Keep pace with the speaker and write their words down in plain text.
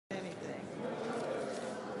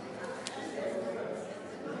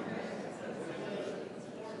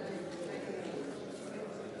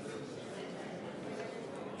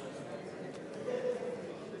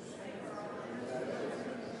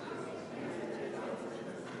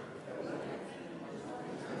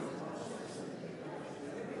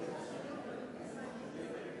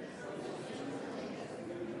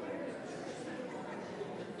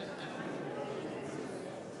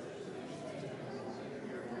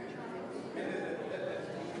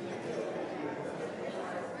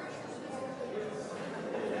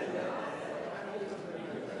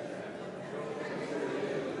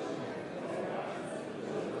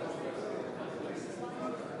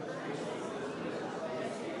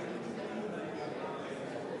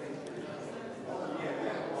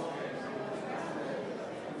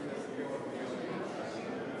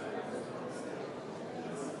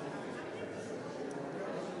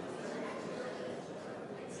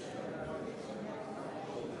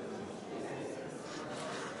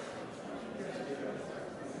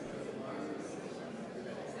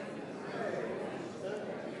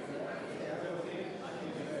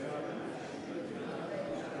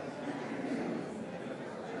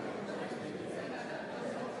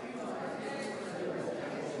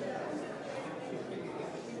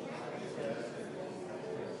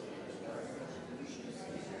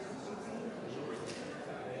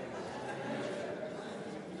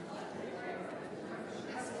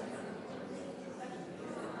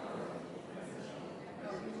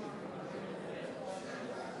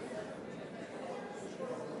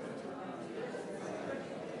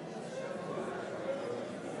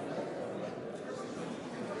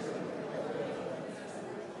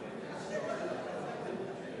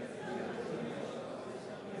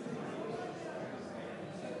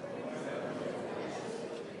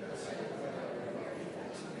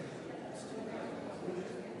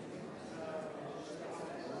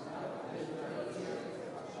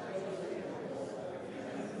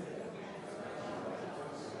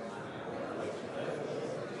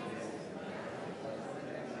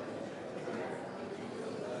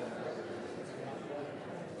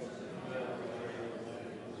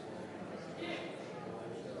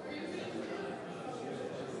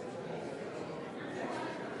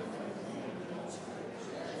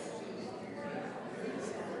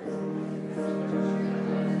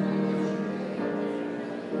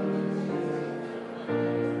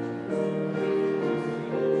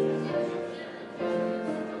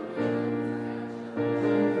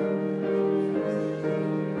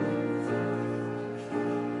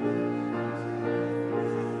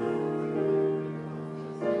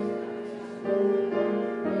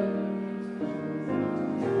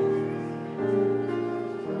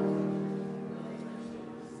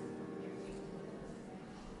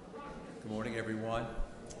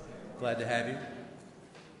Glad to have you.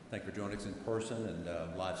 Thank you for joining us in person and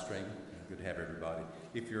live stream. Good to have everybody.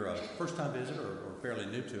 If you're a first-time visitor or fairly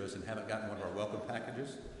new to us and haven't gotten one of our welcome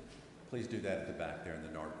packages, please do that at the back there in the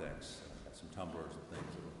narthex. Got some tumblers and things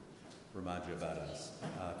that will remind you about us.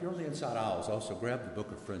 If you're on the inside aisles, also grab the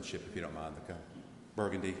Book of Friendship if you don't mind. The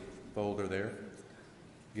burgundy folder there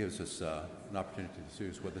gives us an opportunity to see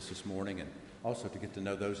who's with us this morning, and also to get to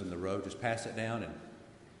know those in the row. Just pass it down, and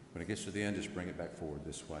when it gets to the end, just bring it back forward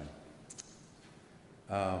this way.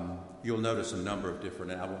 You'll notice a number of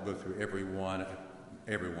different, and I won't go through every one.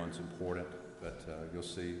 Everyone's important, but you'll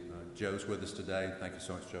see Joe's with us today. Thank you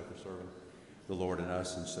so much, Joe, for serving the Lord and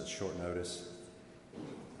us in such short notice.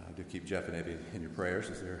 Do keep Jeff and Evie in your prayers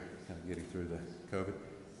as they're kind of getting through the COVID.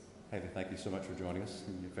 Haley, thank you so much for joining us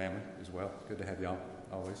and your family as well. Good to have y'all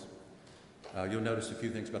always. You'll notice a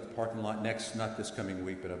few things about the parking lot next, not this coming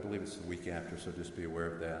week, but I believe it's the week after, so just be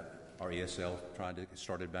aware of that. Our ESL trying to get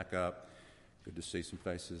started back up. Good to see some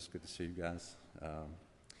faces. Good to see you guys.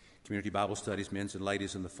 Community Bible studies, men's and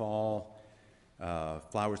ladies in the fall.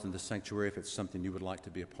 Flowers in the sanctuary, if it's something you would like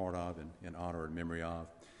to be a part of in honor and memory of.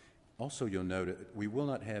 Also, you'll note we will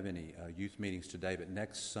not have any youth meetings today, but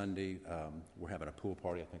next Sunday we're having a pool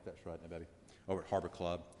party. I think that's right, Betty, over at Harbor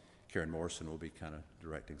Club. Karen Morrison will be kind of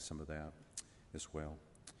directing some of that as well.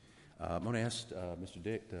 I'm going to ask Mr.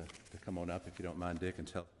 Dick to come on up, if you don't mind, Dick, and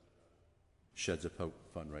tell Sheds of Hope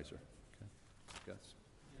fundraiser. Okay, guys.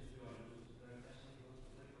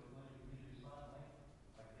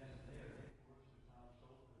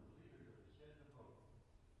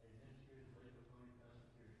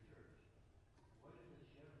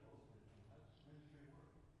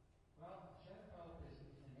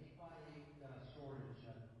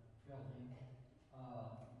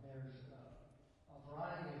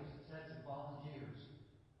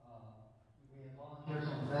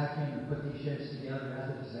 Put these sheds together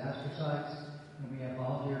at the disaster sites, and we have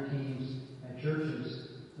volunteer teams at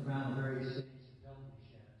churches around the various cities to build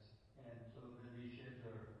these sheds. And so then these sheds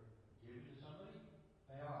are given to somebody?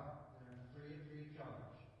 They are. They're free of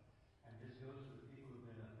charge. And this goes to the people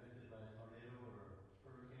who've been affected by a tornado or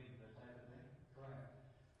hurricane, that type of thing? Correct.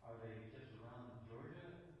 Are they just around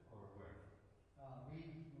Georgia or where?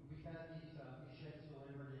 We've had these sheds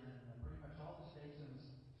delivered in pretty much all the states in the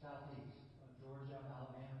southeast. Georgia,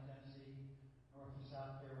 Alabama, Tennessee, North and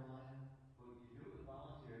South Carolina. What you do with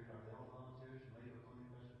volunteers, are they all volunteers from Lake Oconee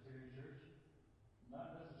Presbyterian Church?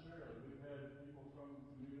 Not necessarily. We've had people from the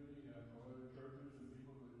community, from other churches, and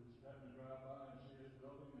people that just happen to drive by and see us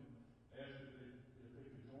building and ask if they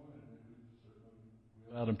could join, and we certainly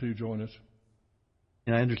allowed them to join us.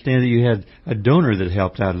 And I understand that you had a donor that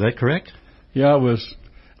helped out. Is that correct? Yeah, I was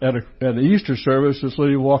at an Easter service. This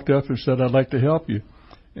lady walked up and said, "I'd like to help you."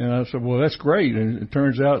 And I said, well, that's great. And it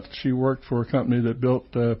turns out she worked for a company that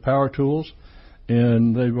built power tools,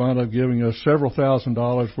 and they wound up giving us several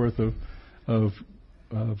 $1,000s worth of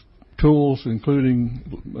tools,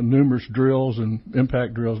 including numerous drills and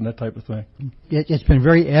impact drills and that type of thing. It's been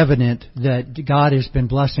very evident that God has been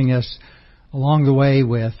blessing us along the way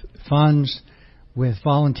with funds, with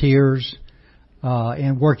volunteers,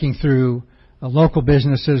 and working through local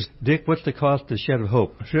businesses. Dick, what's the cost of Shed of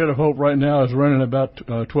Hope? Shed of Hope right now is running about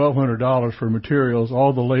 $1,200 for materials.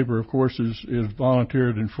 All the labor, of course, is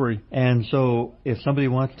volunteered and free. And so if somebody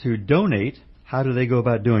wants to donate, how do they go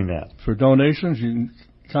about doing that? For donations, you can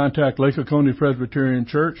contact Lake Oconee Presbyterian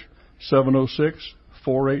Church,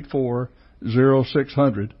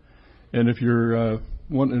 706-484-0600. And if you're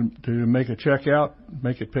wanting to make a check out,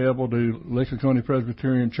 make it payable to Lake Oconee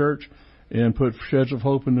Presbyterian Church and put Sheds of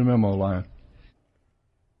Hope in the memo line.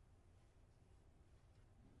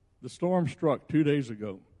 The storm struck 2 days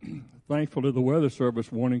ago. Thankfully, the Weather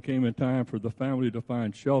Service warning came in time for the family to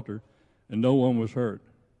find shelter, and no one was hurt.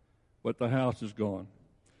 But the house is gone.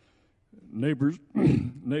 Neighbors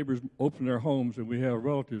opened their homes, and we have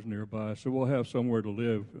relatives nearby, so we'll have somewhere to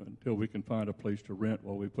live until we can find a place to rent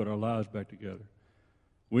while we put our lives back together.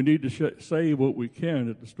 We need to save what we can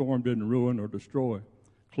that the storm didn't ruin or destroy.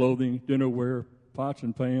 Clothing, dinnerware, pots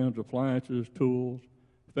and pans, appliances, tools,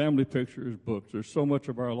 family pictures, books. There's so much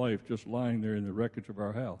of our life just lying there in the wreckage of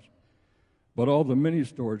our house. But all the mini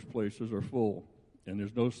storage places are full, and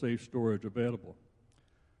there's no safe storage available.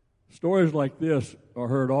 Stories like this are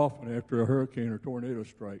heard often after a hurricane or tornado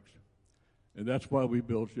strikes, and that's why we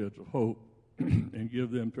build Sheds of Hope and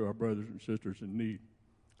give them to our brothers and sisters in need.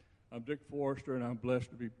 I'm Dick Forrester, and I'm blessed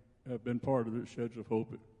to have been part of the Sheds of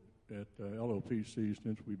Hope at LOPC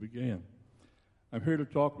since we began. I'm here to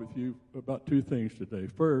talk with you about two things today.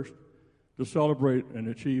 First, to celebrate an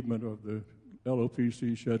achievement of the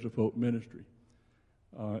LOPC Sheds of Hope ministry,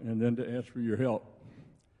 and then to ask for your help.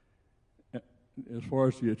 as far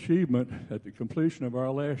as the achievement, at the completion of our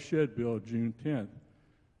last shed build, June 10th,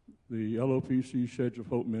 the LOPC Sheds of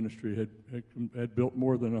Hope Ministry had built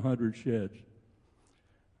more than 100 sheds.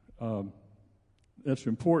 That's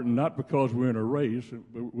important not because we're in a race.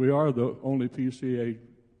 We are the only PCA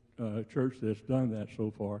church that's done that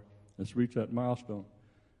so far, that's reached that milestone.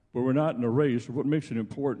 But we're not in a race. What makes it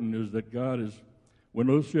important is that when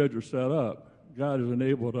those sheds are set up, God has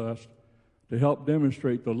enabled us to help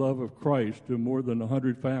demonstrate the love of Christ to more than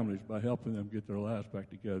 100 families by helping them get their lives back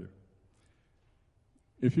together.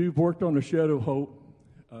 If you've worked on the Shed of Hope,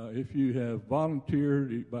 if you have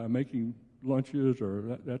volunteered by making lunches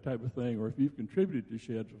or that type of thing, or if you've contributed to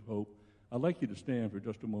Sheds of Hope, I'd like you to stand for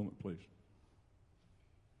just a moment, please.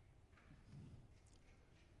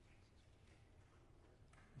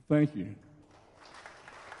 Thank you.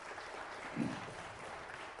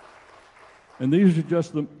 And these are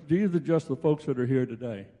just the folks that are here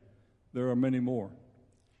today. There are many more.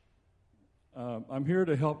 I'm here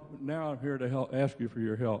to help. Now I'm here to help ask you for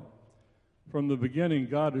your help. From the beginning,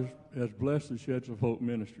 God has blessed the Sheds of Hope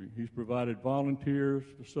ministry. He's provided volunteers,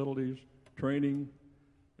 facilities, training,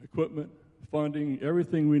 equipment, funding,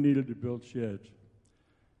 everything we needed to build sheds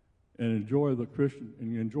and enjoy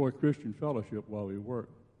Christian fellowship while we work.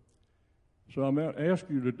 So I'm going to ask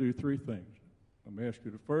you to do three things. I'm going to ask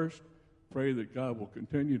you to first pray that God will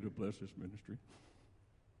continue to bless this ministry.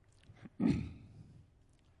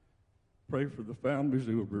 Pray for the families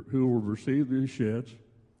who will receive these sheds.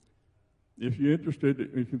 If you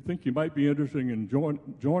think you might be interested in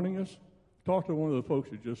joining us, talk to one of the folks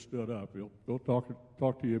that just stood up. They'll talk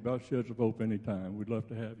to you about Sheds of Hope anytime. We'd love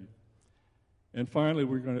to have you. And finally,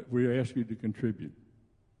 we ask you to contribute.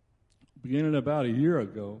 Beginning about a year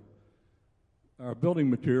ago, our building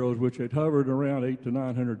materials, which had hovered around $800 to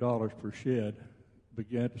 $900 per shed,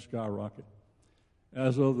 began to skyrocket.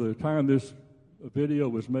 As of the time this video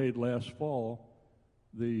was made last fall,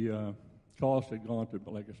 the cost had gone to,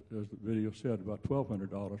 like as the video said, about $1,200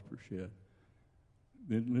 per shed.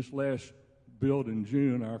 In this last build in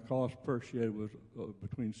June, our cost per shed was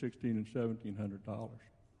between $1,600 and $1,700.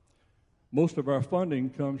 Most of our funding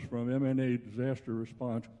comes from MNA disaster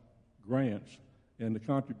response grants and the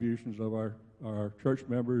contributions of our church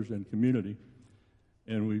members and community,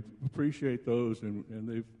 and we appreciate those,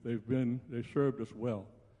 and they've served us well.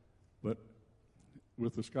 But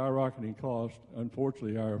with the skyrocketing cost,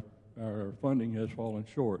 unfortunately, our funding has fallen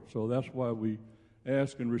short. So that's why we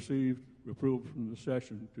asked and received approval from the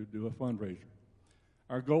session to do a fundraiser.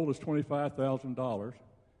 Our goal is $25,000,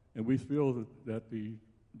 and we feel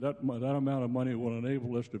that amount of money will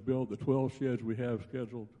enable us to build the 12 sheds we have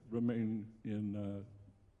scheduled to remain in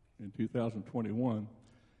 2021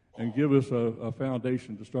 and give us a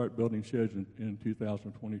foundation to start building sheds in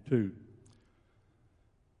 2022.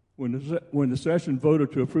 When the session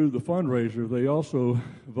voted to approve the fundraiser, they also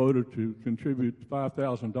voted to contribute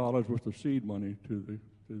 $5,000 worth of seed money to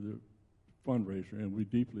the fundraiser, and we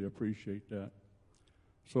deeply appreciate that.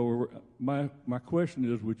 So my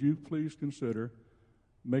question is, would you please consider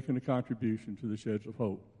making a contribution to the Sheds of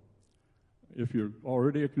Hope? If you're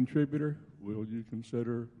already a contributor, will you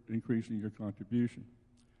consider increasing your contribution?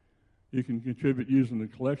 You can contribute using the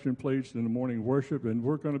collection plates in the morning worship, and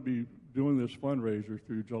we're going to be doing this fundraiser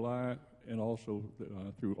through July and also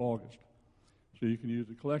through August. So you can use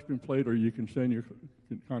the collection plate, or you can send your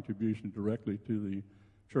contribution directly to the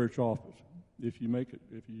church office. If you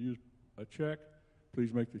use a check,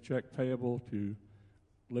 please make the check payable to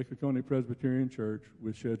Lake Oconee Presbyterian Church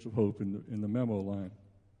with Sheds of Hope in the memo line.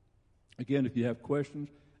 Again, if you have questions,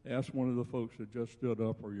 ask one of the folks that just stood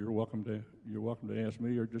up, or you're welcome to ask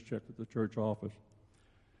me, or just check with the church office.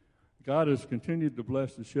 God has continued to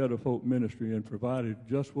bless the Shed of Hope ministry and provided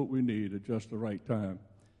just what we need at just the right time.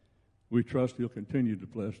 We trust He'll continue to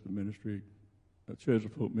bless the ministry, Sheds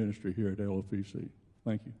of Hope ministry here at LOPC.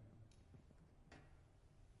 Thank you.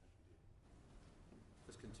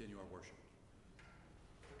 Let's continue our worship.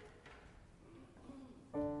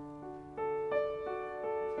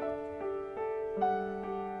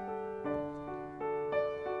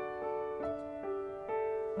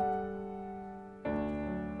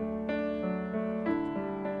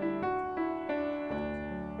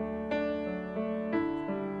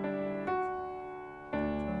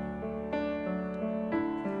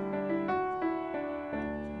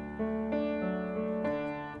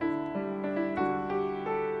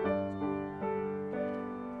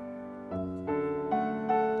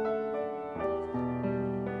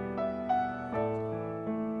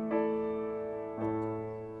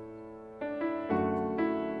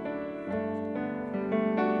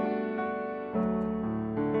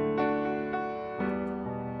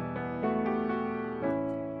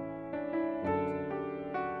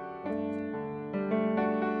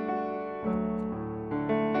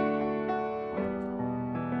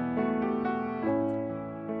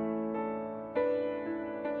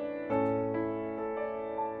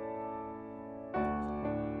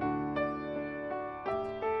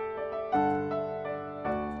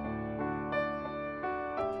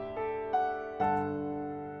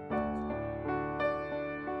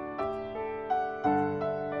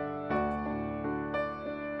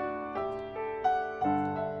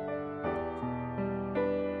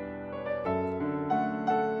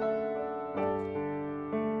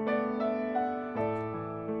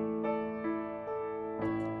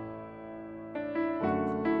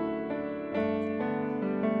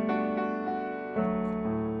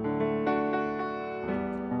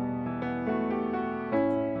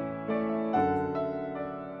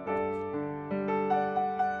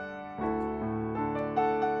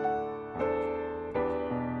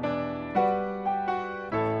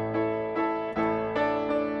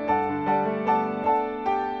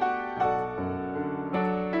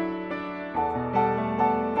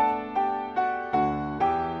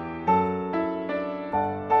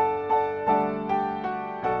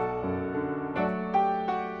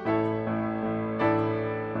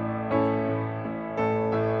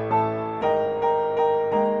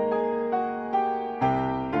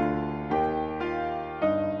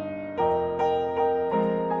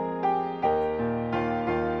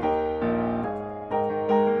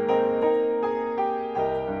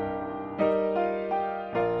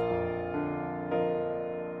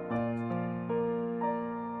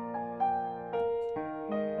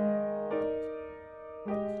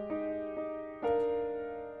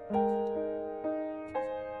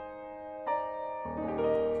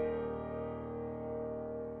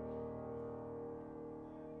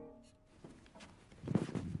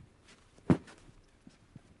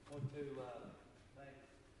 thank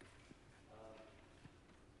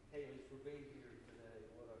Haley for being here today.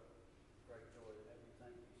 What a great joy to have you.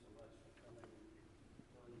 Thank you so much for coming and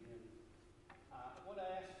filling in. I want to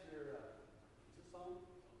ask your, is this on?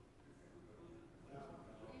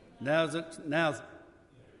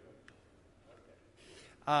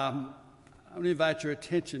 I'm going to invite your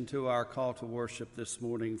attention to our call to worship this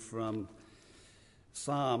morning from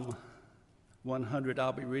Psalm 100.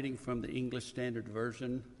 I'll be reading from the English Standard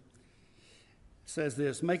Version. It says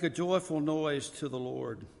this: "Make a joyful noise to the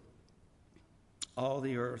Lord, all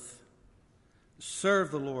the earth.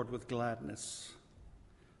 Serve the Lord with gladness.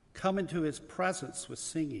 Come into his presence with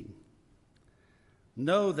singing.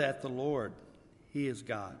 Know that the Lord, he is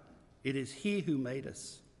God. It is he who made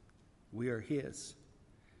us. We are his.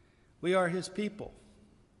 We are his people,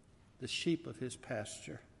 the sheep of his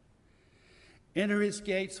pasture. Enter his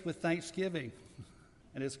gates with thanksgiving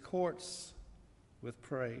and his courts with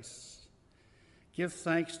praise. Give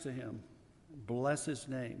thanks to him. Bless his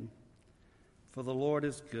name. For the Lord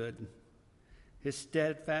is good. His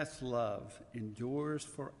steadfast love endures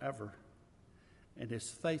forever, and his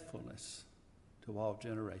faithfulness to all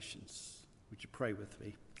generations." Would you pray with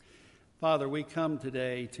me? Father, we come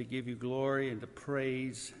today to give you glory and to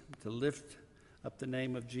praise, to lift up the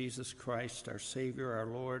name of Jesus Christ, our Savior, our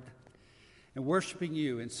Lord, and worshiping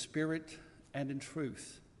you in spirit and in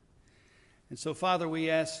truth. And so, Father, we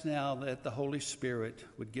ask now that the Holy Spirit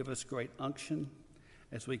would give us great unction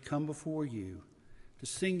as we come before you to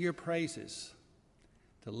sing your praises,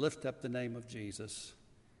 to lift up the name of Jesus,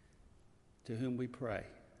 to whom we pray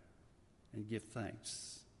and give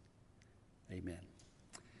thanks. Amen.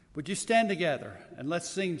 Would you stand together and let's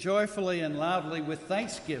sing joyfully and loudly with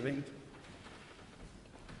thanksgiving,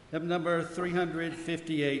 hymn number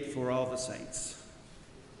 358, "For All the Saints."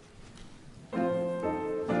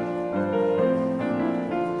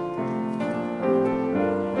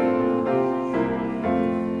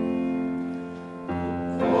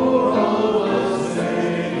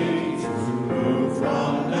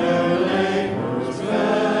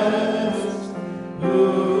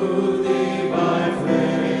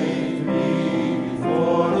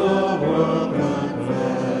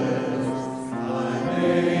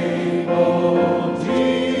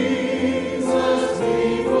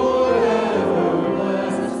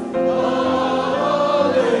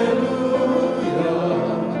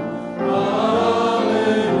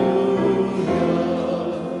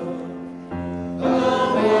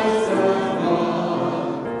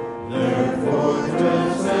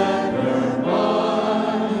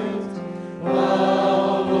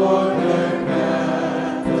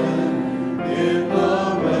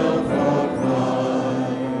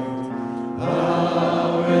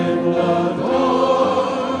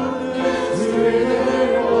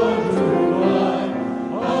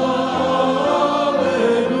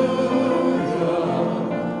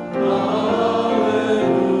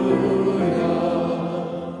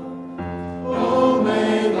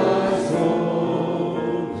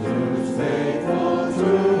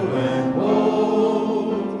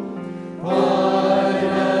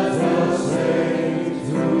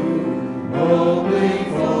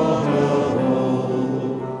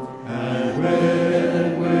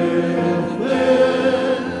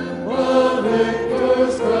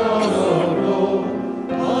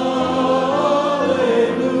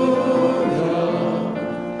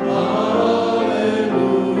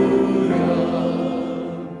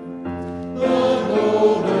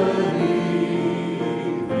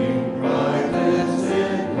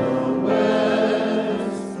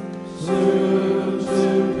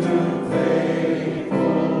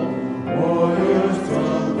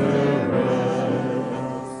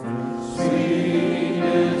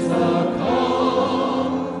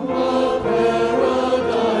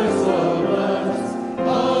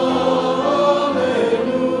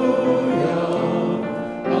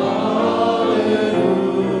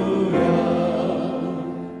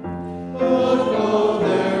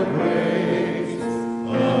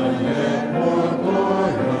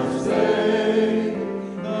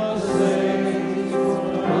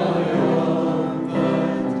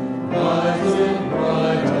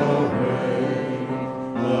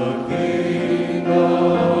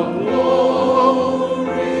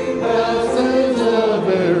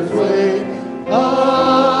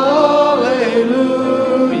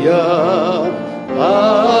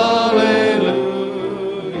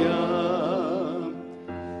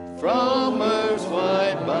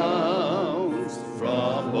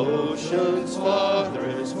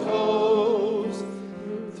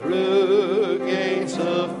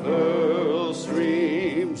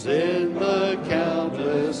 in the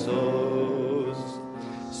countless hosts.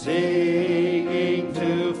 Sing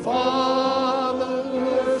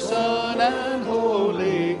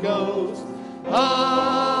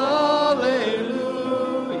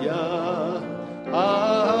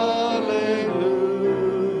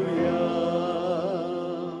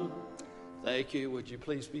Thank you. Would you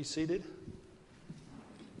please be seated?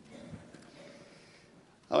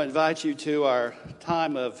 I'll invite you to our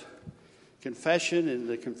time of confession and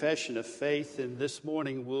the confession of faith. And this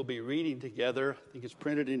morning we'll be reading together, I think it's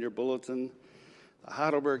printed in your bulletin, the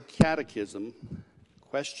Heidelberg Catechism,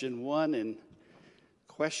 question 1 and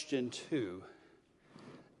question 2.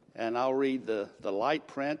 And I'll read the light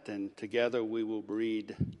print, and together we will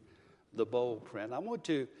read the bold print. I want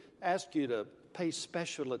to ask you to pay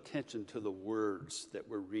special attention to the words that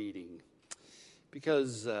we're reading,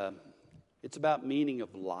 because it's about meaning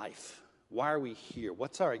of life. Why are we here?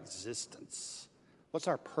 What's our existence? What's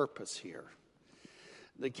our purpose here?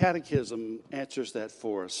 The Catechism answers that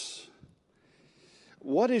for us.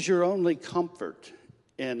 What is your only comfort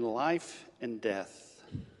in life and death?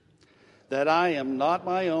 That I am not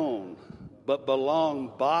my own, but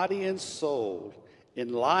belong body and soul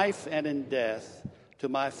in life and in death to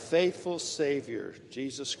my faithful Savior,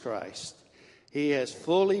 Jesus Christ. He has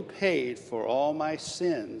fully paid for all my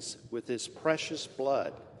sins with his precious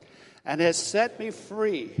blood and has set me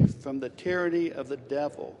free from the tyranny of the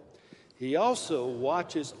devil. He also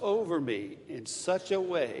watches over me in such a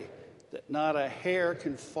way that not a hair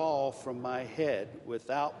can fall from my head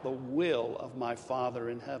without the will of my Father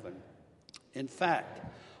in heaven. In fact,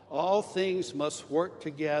 all things must work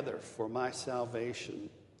together for my salvation,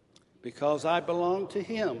 because I belong to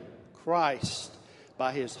him. Christ,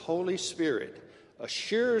 by his Holy Spirit,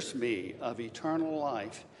 assures me of eternal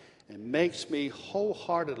life and makes me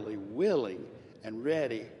wholeheartedly willing and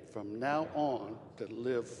ready from now on to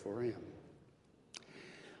live for him.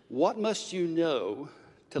 What must you know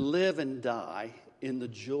to live and die in the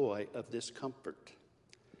joy of this comfort?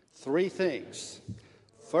 3 things.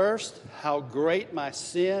 First, how great my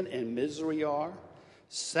sin and misery are.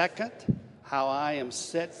 Second, how I am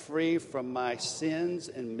set free from my sins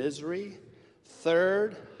and misery.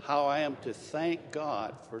 Third, how I am to thank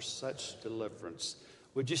God for such deliverance.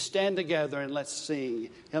 Would you stand together and let's sing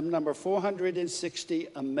hymn number 460,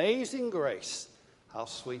 Amazing Grace. How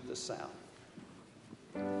sweet the sound.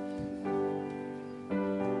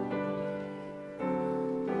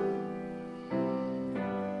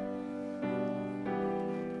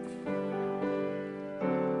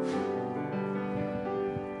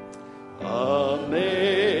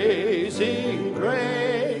 Amazing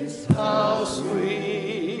grace, how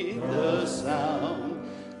sweet the sound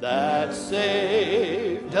that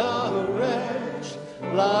saved a wretch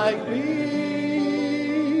like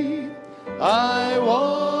me. I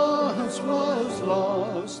once was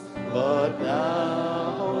lost, but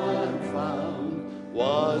now I'm found,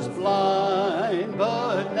 was blind,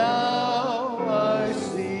 but now I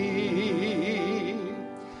see.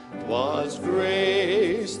 'Twas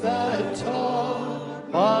grace that taught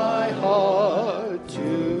my heart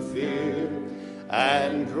to fear,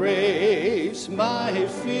 and grace my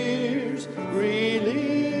fears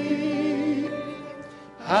relieved.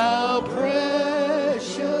 How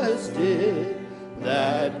precious did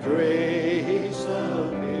that grace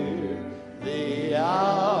appear the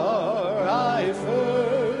hour I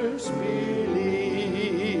first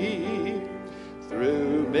believed.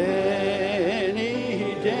 Through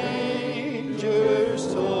many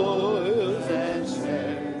dangers, toils, and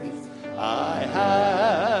snares, I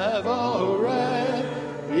have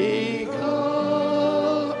already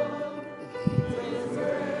come.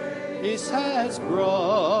 This has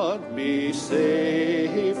brought me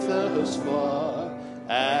safe thus far,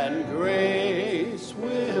 and grace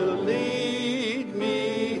will lead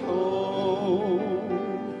me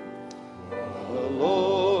home. The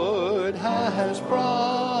Lord has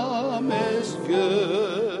promised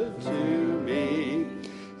good to me.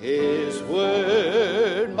 His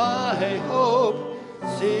word my hope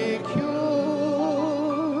secures.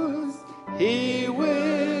 He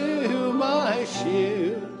will my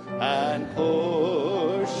shield and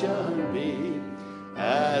portion be,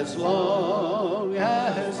 as long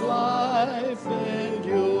as life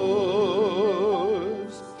endures.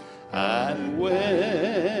 And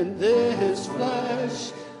when this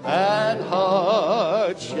flesh and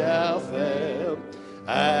heart shall fail,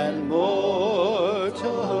 and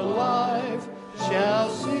mortal life shall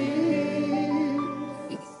cease,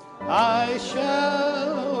 I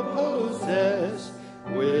shall possess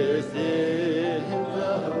within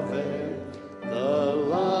the veil the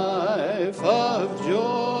life of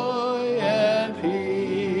joy and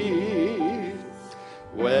peace.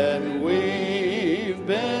 When we've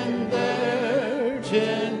been there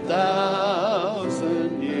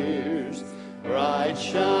 10,000 years, bright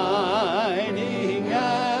shining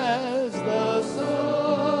as the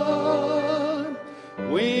sun,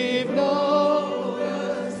 we've no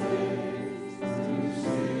things to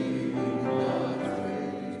see.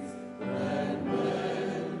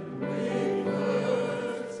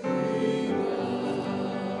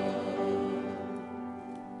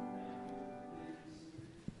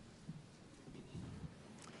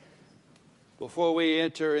 Before we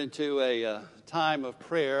enter into a time of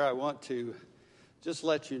prayer, I want to just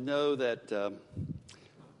let you know that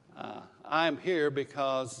I'm here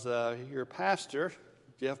because your pastor,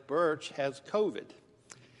 Jeff Birch, has COVID.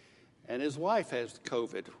 And his wife has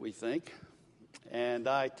COVID, we think. And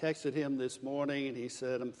I texted him this morning, and he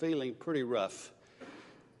said, I'm feeling pretty rough.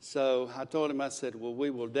 So I told him, I said, well,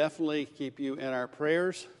 we will definitely keep you in our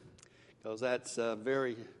prayers, because that's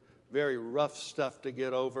very, very rough stuff to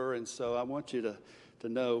get over. And so I want you to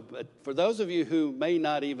know. But for those of you who may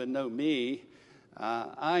not even know me,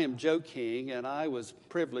 I am Joe King, and I was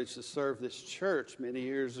privileged to serve this church many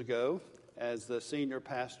years ago as the senior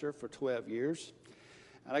pastor for 12 years.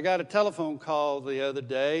 And I got a telephone call the other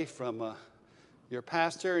day from your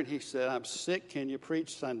pastor, and he said, I'm sick, can you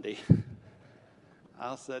preach Sunday?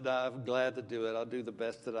 I said, I'm glad to do it. I'll do the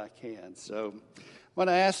best that I can. So I want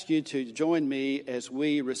to ask you to join me as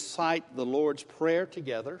we recite the Lord's Prayer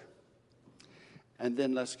together, and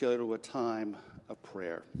then let's go to a time of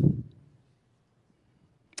prayer. Would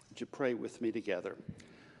you pray with me together?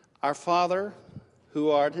 Our Father,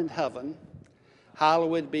 who art in heaven,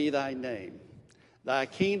 hallowed be thy name. Thy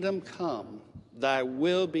kingdom come, thy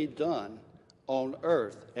will be done on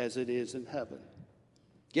earth as it is in heaven.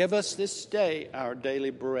 Give us this day our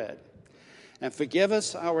daily bread, and forgive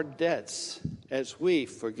us our debts as we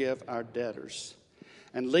forgive our debtors.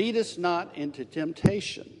 And lead us not into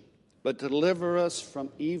temptation, but deliver us from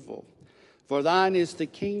evil. For thine is the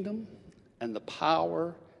kingdom, and the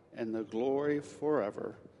power, and the glory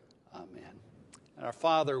forever. Amen. And our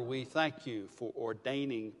Father, we thank you for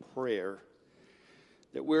ordaining prayer,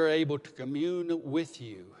 that we're able to commune with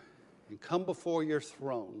you and come before your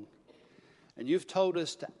throne. And you've told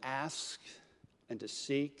us to ask and to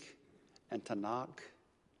seek and to knock.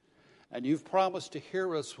 And you've promised to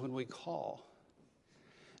hear us when we call.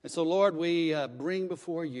 And so, Lord, we bring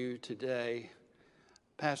before you today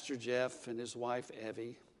Pastor Jeff and his wife,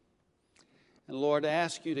 Evie. And, Lord, I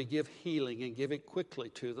ask you to give healing and give it quickly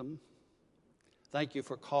to them. Thank you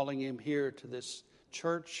for calling him here to this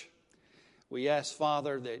church. We ask,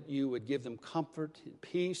 Father, that you would give them comfort and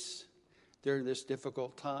peace during this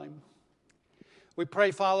difficult time. We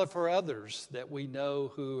pray, Father, for others that we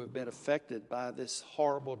know who have been affected by this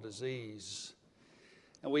horrible disease.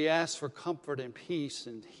 And we ask for comfort and peace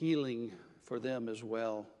and healing for them as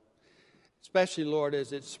well. Especially, Lord,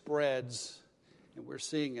 as it spreads and we're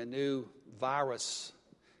seeing a new virus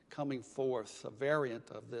coming forth, a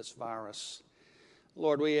variant of this virus.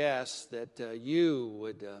 Lord, we ask that you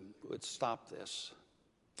would stop this.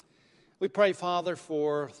 We pray, Father,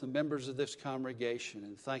 for the members of this congregation,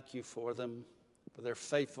 and thank you for them, for their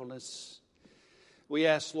faithfulness. We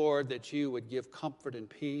ask, Lord, that you would give comfort and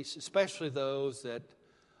peace, especially those that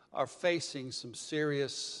are facing some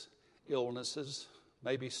serious illnesses,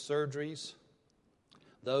 maybe surgeries,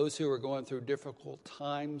 those who are going through difficult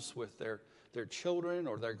times with their children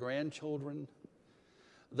or their grandchildren,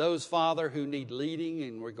 those, Father, who need leading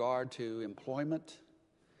in regard to employment,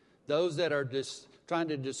 those that are just trying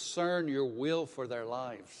to discern your will for their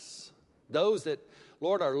lives, those that,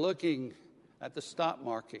 Lord, are looking at the stock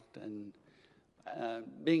market and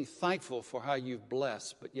being thankful for how you've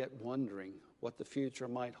blessed, but yet wondering what the future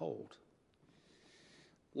might hold.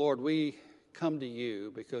 Lord, we come to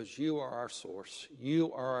you because you are our source.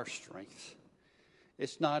 You are our strength.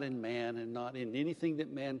 It's not in man and not in anything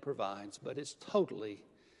that man provides, but it's totally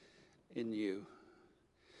in you.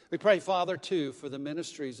 We pray, Father, too, for the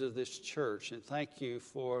ministries of this church, and thank you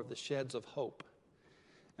for the sheds of hope.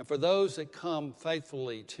 And for those that come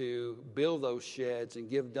faithfully to build those sheds and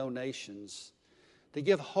give donations, to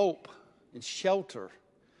give hope and shelter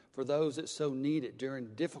for those that so need it during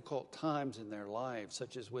difficult times in their lives,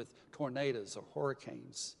 such as with tornadoes or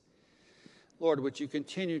hurricanes. Lord, would you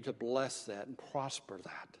continue to bless that and prosper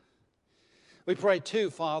that? We pray too,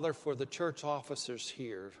 Father, for the church officers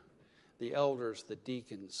here, the elders, the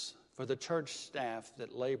deacons, for the church staff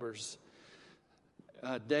that labors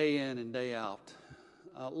day in and day out.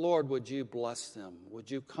 Lord, would you bless them?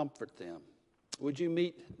 Would you comfort them? Would you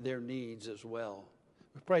meet their needs as well?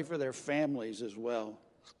 We pray for their families as well.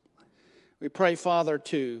 We pray, Father,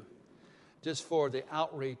 too, just for the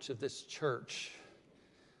outreach of this church,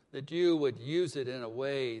 that you would use it in a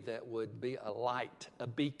way that would be a light, a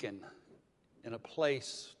beacon in a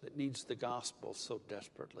place that needs the gospel so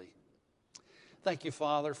desperately. Thank you,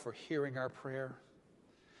 Father, for hearing our prayer.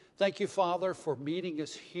 Thank you, Father, for meeting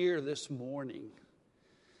us here this morning.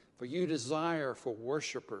 For you desire for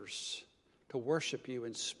worshipers to worship you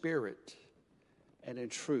in spirit and in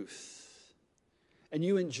truth. And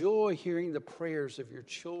you enjoy hearing the prayers of your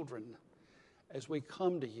children as we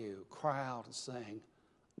come to you, cry out and saying,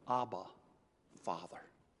 Abba, Father.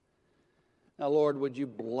 Now, Lord, would you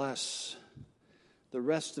bless the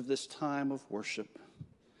rest of this time of worship?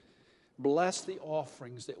 Bless the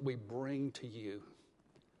offerings that we bring to you.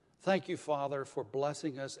 Thank you, Father, for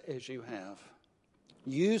blessing us as you have.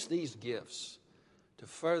 Use these gifts to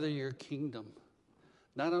further your kingdom,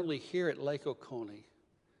 not only here at Lake Oconee,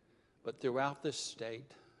 but throughout this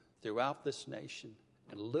state, throughout this nation,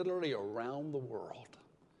 and literally around the world.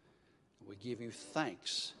 We give you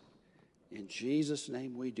thanks. In Jesus'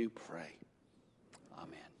 name we do pray.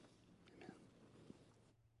 Amen.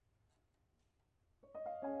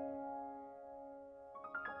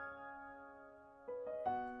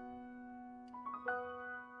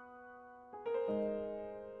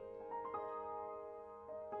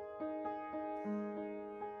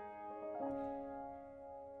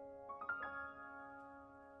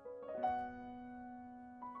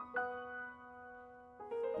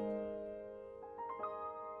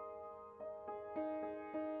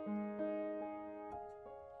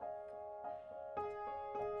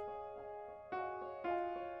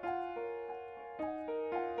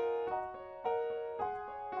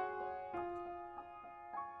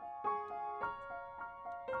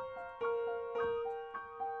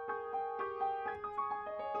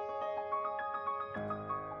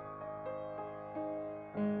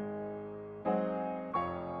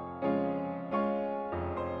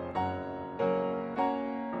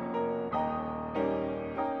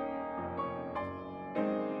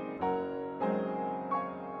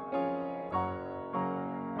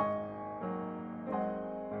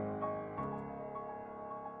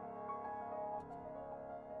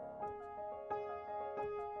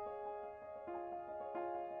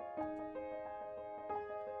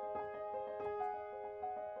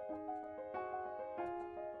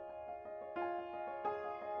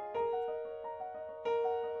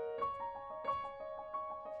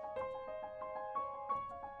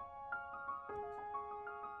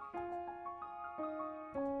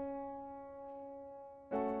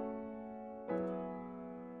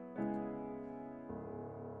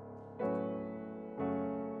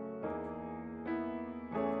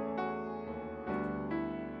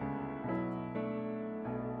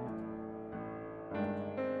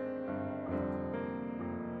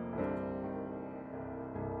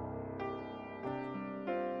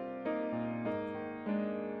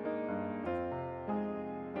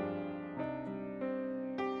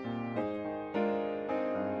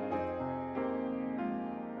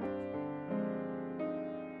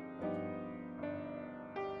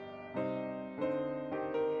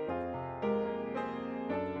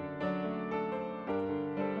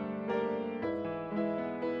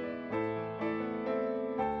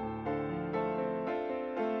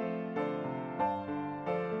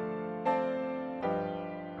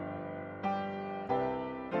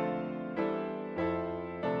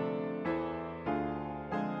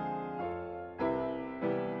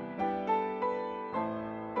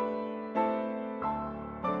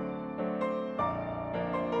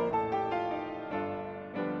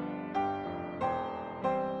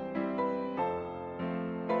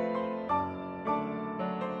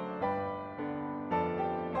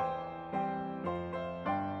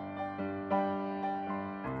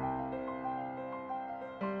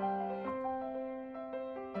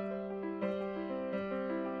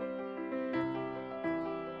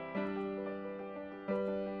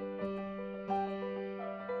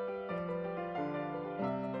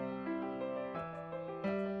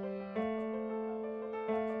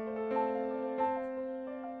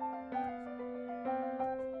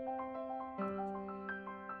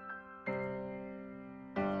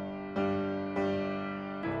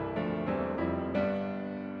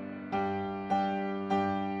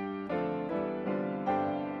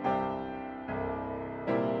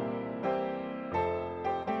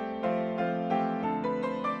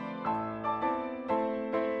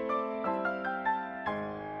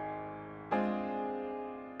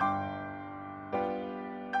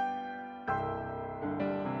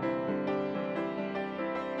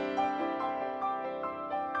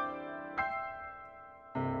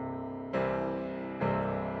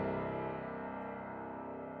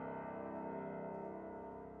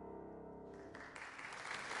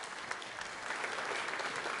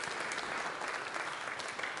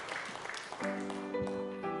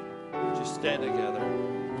 Stand together.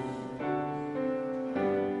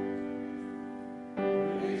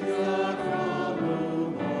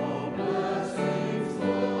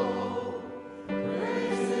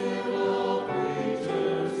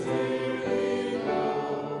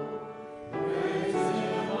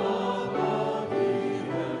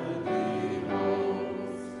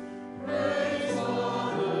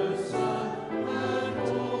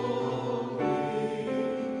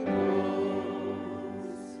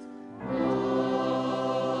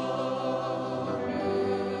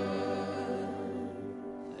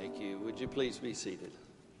 please be seated?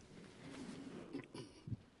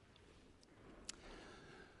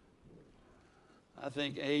 I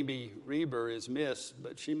think Amy Reber is missed,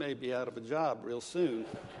 but she may be out of a job real soon.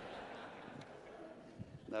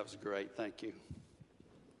 That was great. Thank you.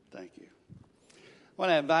 Thank you. I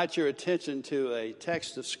want to invite your attention to a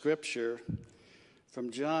text of Scripture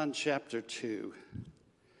from John chapter 2.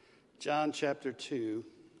 John chapter 2.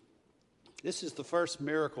 This is the first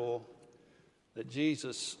miracle that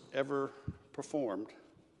Jesus ever performed.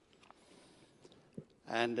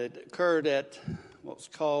 And it occurred at what was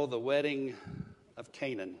called the wedding of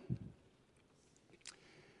Canaan.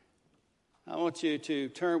 I want you to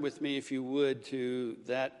turn with me, if you would, to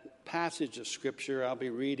that passage of Scripture. I'll be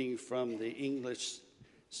reading from the English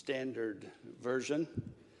Standard Version,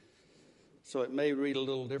 so it may read a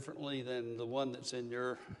little differently than the one that's in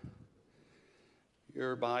your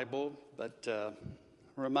Bible, but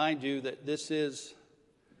remind you that this is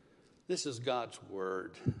God's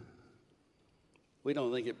Word. We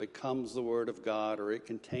don't think it becomes the Word of God or it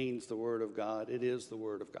contains the Word of God. It is the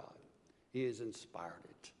Word of God. He has inspired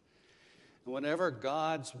it. And whenever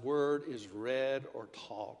God's Word is read or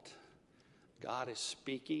taught, God is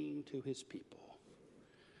speaking to His people.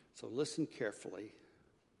 So listen carefully,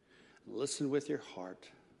 listen with your heart,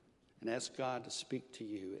 and ask God to speak to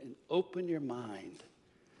you and open your mind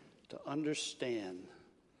to understand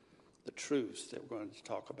the truths that we're going to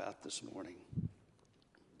talk about this morning.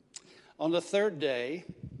 On the third day,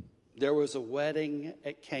 there was a wedding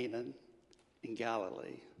at Canaan in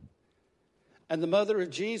Galilee. And the mother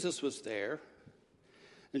of Jesus was there.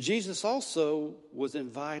 And Jesus also was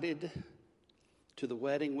invited to the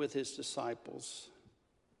wedding with his disciples.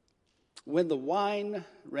 When the wine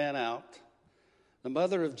ran out, the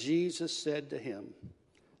mother of Jesus said to him,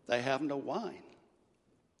 "They have no wine."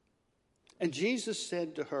 And Jesus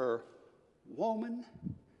said to her, "Woman,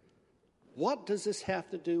 what does this have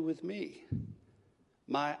to do with me?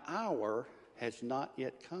 My hour has not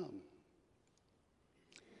yet come."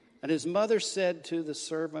 And his mother said to the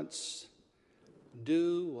servants,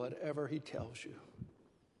 "Do whatever he tells you."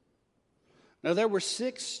 Now there were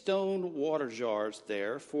 6 stone water jars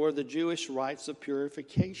there for the Jewish rites of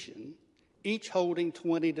purification, each holding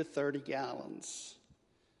 20 to 30 gallons.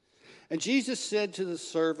 And Jesus said to the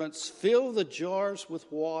servants, "Fill the jars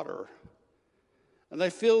with water." And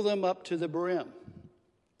they filled them up to the brim.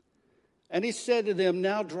 And he said to them,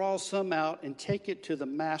 "Now draw some out and take it to the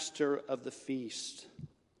master of the feast."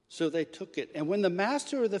 So they took it. And when the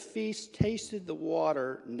master of the feast tasted the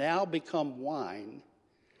water, now become wine,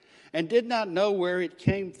 and did not know where it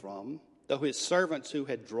came from, though his servants who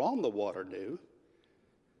had drawn the water knew,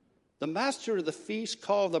 the master of the feast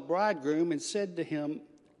called the bridegroom and said to him,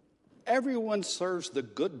 "Everyone serves the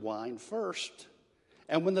good wine first,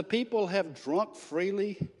 and when the people have drunk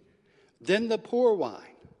freely, then the poor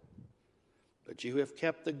wine. But you have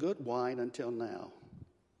kept the good wine until now."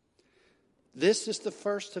 This is the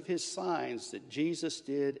first of his signs that Jesus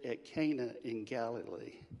did at Cana in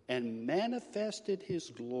Galilee, and manifested his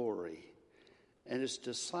glory, and his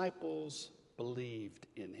disciples believed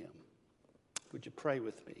in him. Would you pray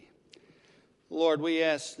with me? Lord, we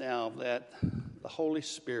ask now that the Holy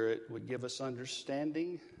Spirit would give us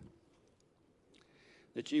understanding,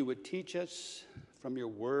 that you would teach us from your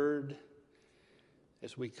word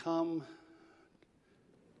as we come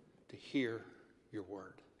to hear your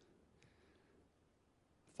word.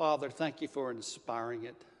 Father, thank you for inspiring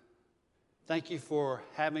it. Thank you for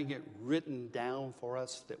having it written down for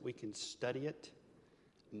us that we can study it,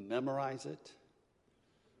 memorize it,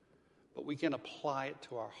 but we can apply it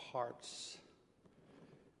to our hearts,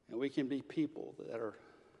 and we can be people that are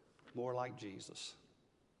more like Jesus.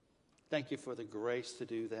 Thank you for the grace to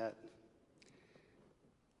do that.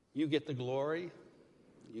 You get the glory.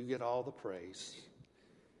 You get all the praise.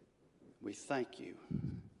 We thank you.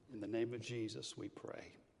 In the name of Jesus, we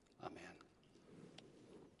pray. Amen.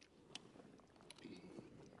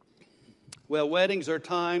 Well, weddings are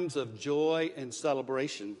times of joy and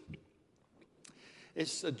celebration.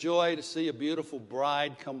 It's a joy to see a beautiful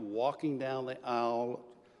bride come walking down the aisle,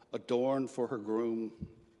 adorned for her groom,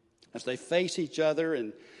 as they face each other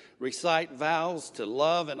and recite vows to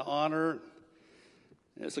love and honor.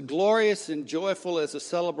 As glorious and joyful as the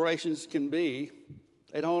celebrations can be,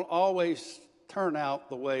 they don't always turn out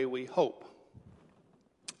the way we hope.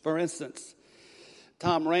 For instance,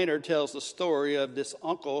 Tom Rayner tells the story of this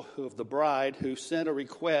uncle of the bride who sent a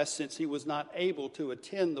request, since he was not able to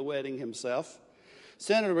attend the wedding himself,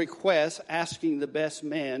 sent a request asking the best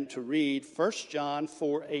man to read 1 John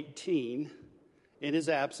 4:18 in his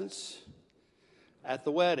absence at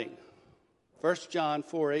the wedding. 1 John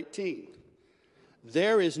 4:18.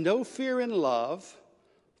 There is no fear in love,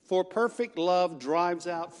 for perfect love drives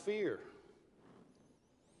out fear.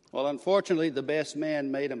 Well, unfortunately, the best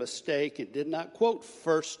man made a mistake and did not quote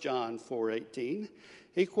 1 John 4:18.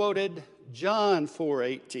 He quoted John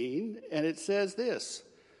 4:18, and it says this,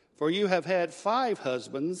 "For you have had 5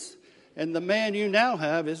 husbands, and the man you now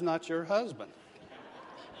have is not your husband."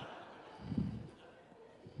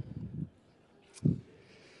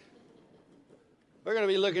 We're going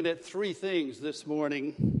to be looking at 3 things this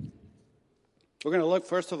morning. We're going to look,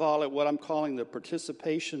 first of all, at what I'm calling the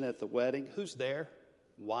participation at the wedding. Who's there?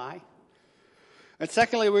 Why? And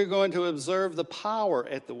secondly, we're going to observe the power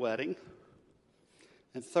at the wedding.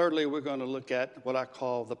 And thirdly, we're going to look at what I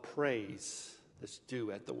call the praise that's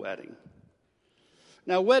due at the wedding.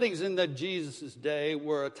 Now, weddings in Jesus' day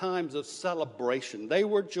were times of celebration. They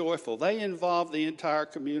were joyful. They involved the entire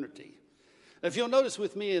community. If you'll notice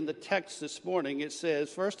with me in the text this morning, it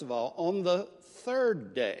says, first of all, on the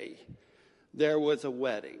 3rd day, there was a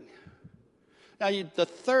wedding. Now, the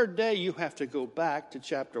 3rd day, you have to go back to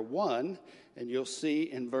chapter 1, and you'll see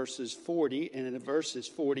in verses 40 and in verses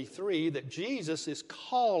 43 that Jesus is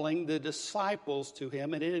calling the disciples to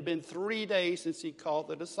him, and it had been 3 days since he called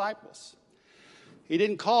the disciples. He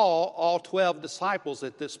didn't call all 12 disciples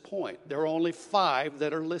at this point. There are only 5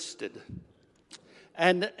 that are listed.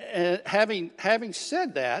 And having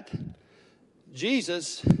said that,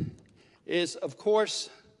 Jesus is, of course,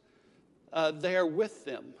 there with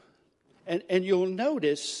them. And you'll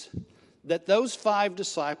notice that those 5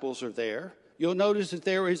 disciples are there. You'll notice that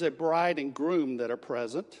there is a bride and groom that are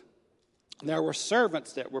present. There were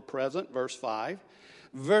servants that were present, verse 5.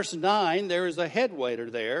 Verse 9, there is a head waiter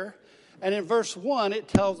there. And in verse 1, it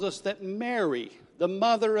tells us that Mary, the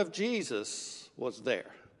mother of Jesus, was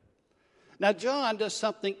there. Now, John does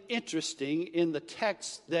something interesting in the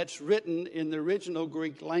text that's written in the original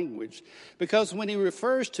Greek language, because when he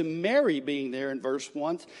refers to Mary being there in verse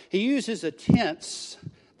 1, he uses a tense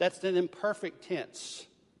that's an imperfect tense.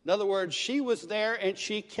 In other words, she was there and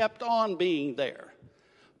she kept on being there.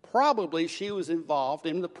 Probably she was involved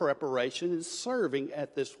in the preparation and serving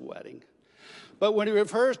at this wedding. But when he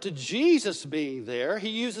refers to Jesus being there, he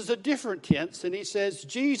uses a different tense, and he says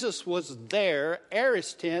Jesus was there,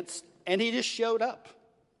 aorist tense, and he just showed up.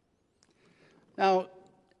 Now,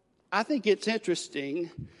 I think it's interesting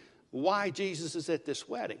why Jesus is at this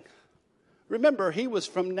wedding. Remember, he was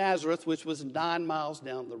from Nazareth, which was 9 miles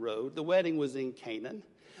down the road. The wedding was in Canaan.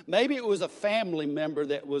 Maybe it was a family member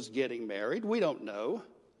that was getting married. We don't know.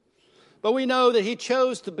 But we know that he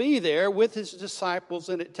chose to be there with his disciples,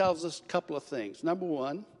 and it tells us a couple of things. Number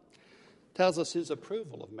one, it tells us his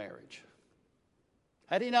approval of marriage.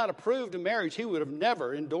 Had he not approved of marriage, he would have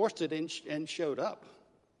never endorsed it and showed up.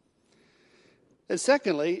 And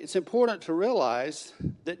secondly, it's important to realize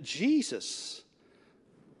that Jesus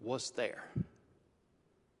was there.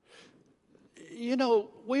 You know,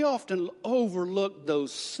 we often overlook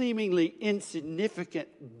those seemingly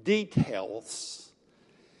insignificant details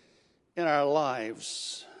in our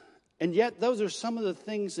lives. And yet, those are some of the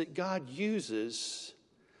things that God uses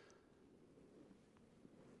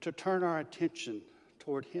to turn our attention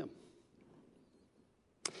toward him.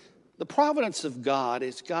 The providence of God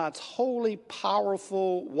is God's holy,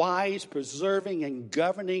 powerful, wise, preserving, and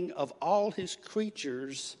governing of all his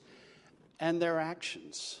creatures and their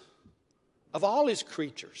actions. Of all his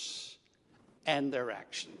creatures and their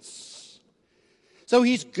actions. So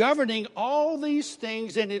he's governing all these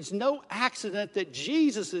things, and it's no accident that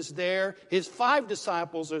Jesus is there, his 5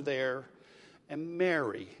 disciples are there, and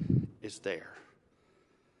Mary is there.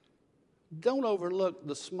 Don't overlook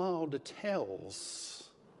the small details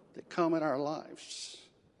that come in our lives.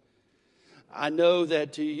 I know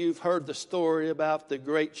that you've heard the story about the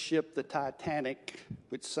great ship, the Titanic,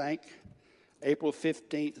 which sank April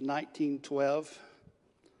 15th, 1912.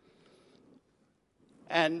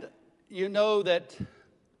 And you know that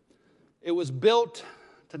it was built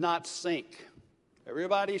to not sink.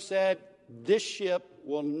 Everybody said, this ship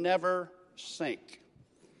will never sink.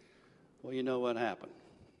 Well, you know what happened.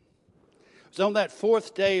 It was on that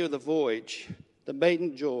 4th day of the voyage, the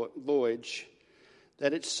maiden voyage,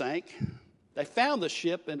 that it sank. They found the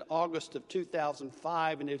ship in August of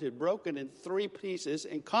 2005, and it had broken in 3 pieces.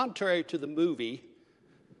 And contrary to the movie,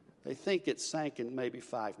 they think it sank in maybe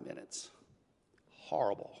 5 minutes.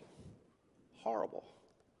 Horrible. Horrible.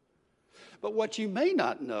 But what you may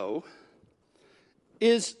not know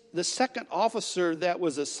is the second officer that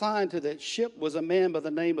was assigned to that ship was a man by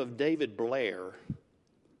the name of David Blair.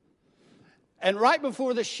 And right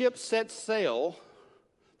before the ship set sail,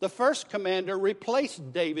 the first commander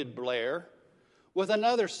replaced David Blair with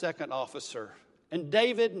another second officer And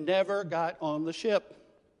David never got on the ship.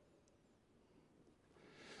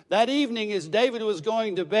 That evening, as David was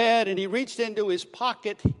going to bed and he reached into his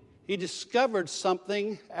pocket, he discovered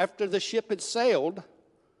something after the ship had sailed,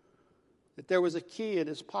 that there was a key in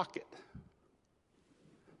his pocket.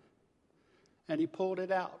 And he pulled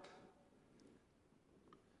it out.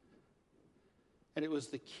 And it was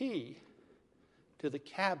the key to the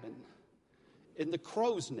cabin in the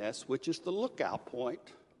crow's nest, which is the lookout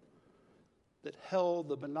point that held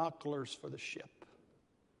the binoculars for the ship.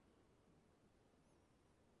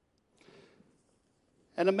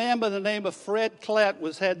 And a man by the name of Fred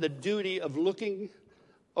Klatt had the duty of looking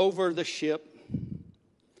over the ship,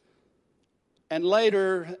 and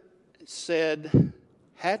later said,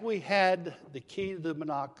 had we had the key to the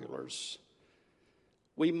binoculars,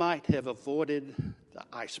 we might have avoided the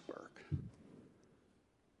iceberg.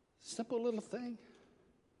 Simple little thing.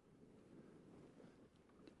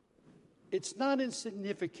 It's not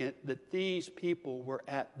insignificant that these people were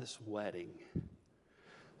at this wedding.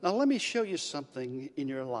 Now, let me show you something in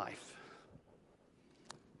your life.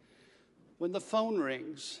 When the phone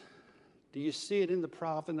rings, do you see it in the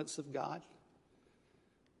providence of God?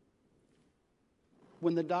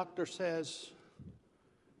 When the doctor says,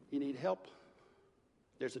 you need help,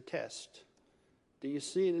 there's a test. Do you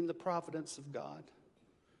see it in the providence of God?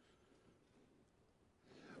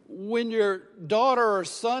 When your daughter or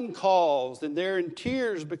son calls and they're in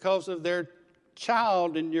tears because of their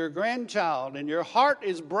child and your grandchild and your heart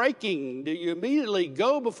is breaking, do you immediately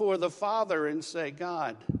go before the Father and say,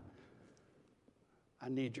 God, I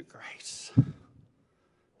need your grace,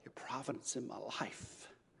 your providence in my life?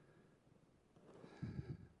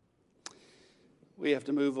 We have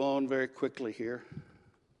to move on very quickly here.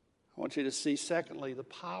 I want you to see, secondly, the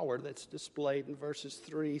power that's displayed in verses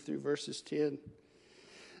 3 through verses 10.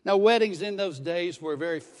 Now, weddings in those days were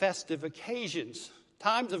very festive occasions,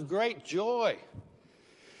 times of great joy.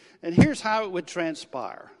 And here's how it would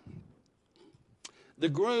transpire. The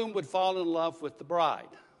groom would fall in love with the bride.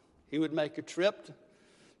 He would make a trip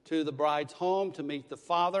to the bride's home to meet the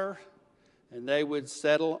father, and they would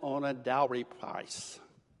settle on a dowry price.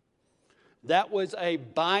 That was a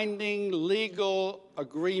binding legal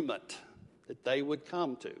agreement that they would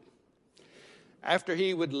come to. After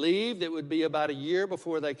he would leave, it would be about a year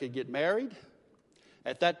before they could get married.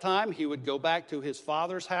 At that time, he would go back to his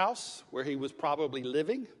father's house, where he was probably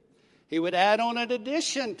living. He would add on an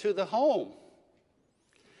addition to the home.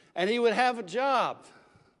 And he would have a job.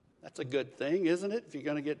 That's a good thing, isn't it, if you're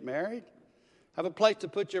going to get married? Have a place to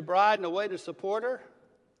put your bride and a way to support her.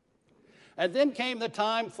 And then came the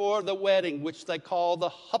time for the wedding, which they call the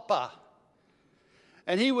huppah.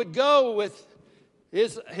 And he would go with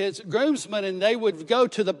his groomsmen, and they would go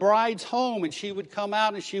to the bride's home, and she would come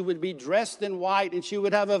out, and she would be dressed in white, and she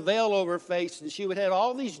would have a veil over her face, and she would have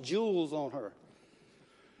all these jewels on her.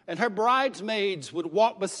 And her bridesmaids would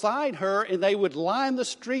walk beside her, and they would line the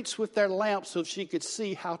streets with their lamps so she could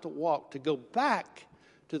see how to walk, to go back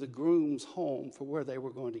to the groom's home for where they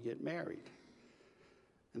were going to get married.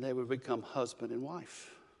 And they would become husband and wife.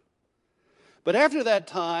 But after that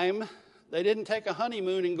time, they didn't take a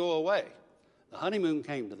honeymoon and go away. The honeymoon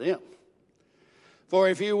came to them. For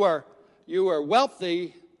if you were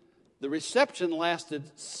wealthy, the reception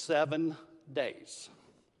lasted 7 days.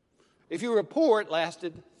 If you were poor, it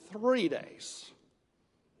lasted 3 days.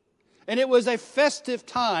 And it was a festive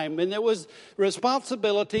time, and it was the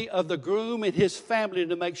responsibility of the groom and his family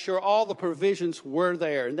to make sure all the provisions were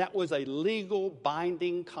there. And that was a legal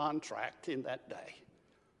binding contract in that day.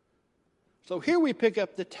 So here we pick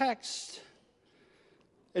up the text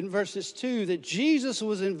in verses 2 that Jesus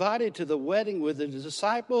was invited to the wedding with the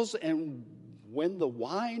disciples, and when the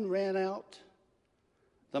wine ran out,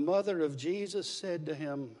 the mother of Jesus said to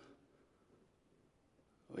him,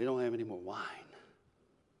 we don't have any more wine.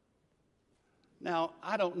 Now,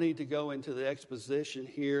 I don't need to go into the exposition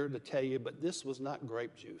here to tell you, but this was not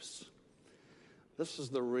grape juice. This is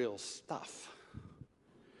the real stuff.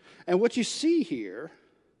 And what you see here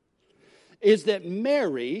is that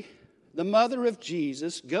Mary, the mother of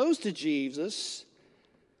Jesus, goes to Jesus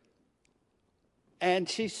and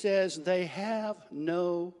she says, they have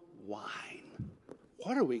no wine.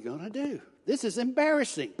 What are we going to do? This is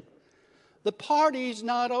embarrassing. The party's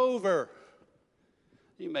not over.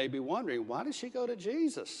 You may be wondering, why did she go to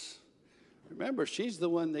Jesus? Remember, she's the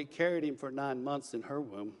one that carried him for 9 months in her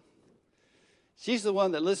womb. She's the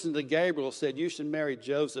one that listened to Gabriel, said, you should marry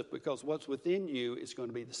Joseph because what's within you is going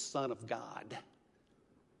to be the Son of God.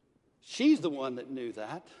 She's the one that knew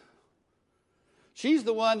that. She's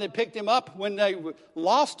the one that picked him up when they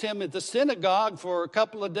lost him at the synagogue for a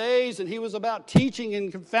couple of days, and he was about teaching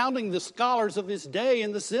and confounding the scholars of his day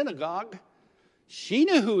in the synagogue. She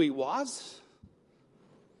knew who he was.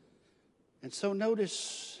 And so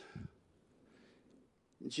notice,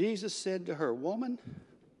 Jesus said to her, woman,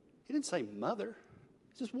 he didn't say mother,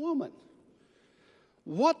 he says woman.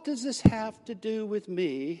 What does this have to do with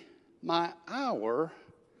me? My hour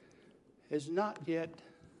has not yet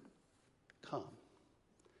come.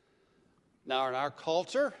 Now, in our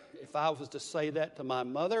culture, if I was to say that to my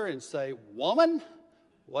mother and say, woman,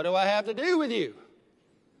 what do I have to do with you?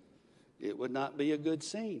 It would not be a good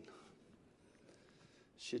scene.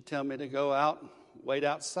 She'd tell me to go out, wait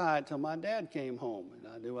outside till my dad came home,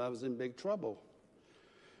 and I knew I was in big trouble.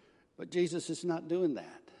 But Jesus is not doing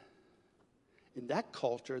that. In that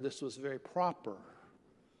culture, this was very proper.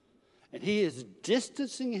 And he is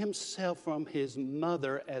distancing himself from his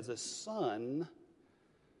mother as a son,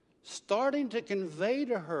 starting to convey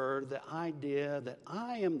to her the idea that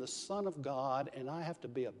I am the Son of God and I have to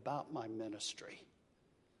be about my ministry.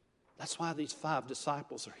 That's why these 5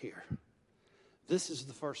 disciples are here. This is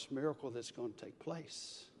the first miracle that's going to take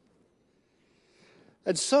place.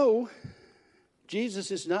 And so,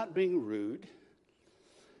 Jesus is not being rude.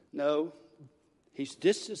 No, he's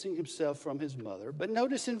distancing himself from his mother. But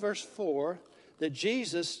notice in verse 4 that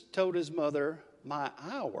Jesus told his mother, my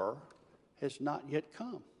hour has not yet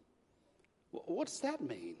come. What does that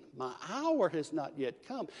mean? My hour has not yet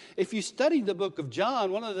come. If you study the book of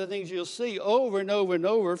John, one of the things you'll see over and over and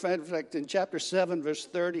over, in fact, in chapter 7, verse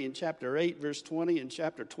 30, in chapter 8, verse 20, in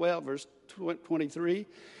chapter 12, verse 23,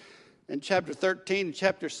 in chapter 13, and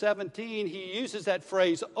chapter 17, he uses that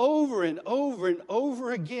phrase over and over and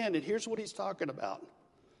over again. And here's what he's talking about.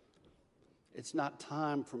 It's not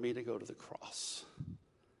time for me to go to the cross.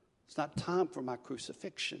 It's not time for my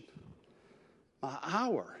crucifixion. My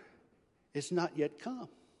hour is not yet come.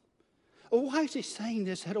 Well, why is he saying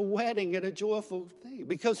this at a wedding, at a joyful thing?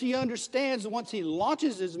 Because he understands that once he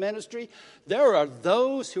launches his ministry, there are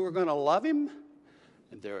those who are going to love him,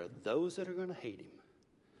 and there are those that are going to hate him.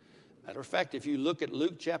 Matter of fact, if you look at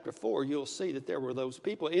Luke chapter 4, you'll see that there were those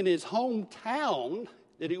people in his hometown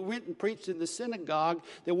that he went and preached in the synagogue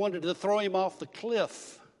that wanted to throw him off the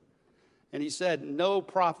cliff. And he said, no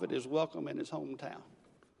prophet is welcome in his hometown.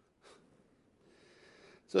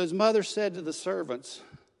 So his mother said to the servants,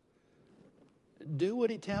 do what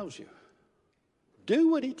he tells you. Do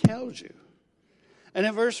what he tells you. And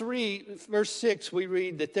in verse 6, we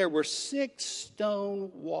read that there were 6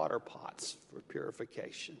 stone water pots for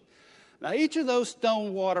purification. Now, each of those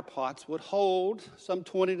stone water pots would hold some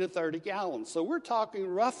 20 to 30 gallons. So we're talking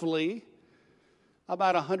roughly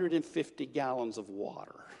about 150 gallons of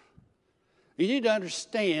water. You need to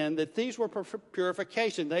understand that these were for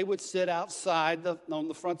purification. They would sit outside on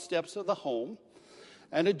the front steps of the home,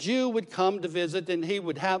 and a Jew would come to visit, and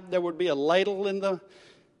there would be a ladle in the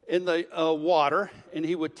water, and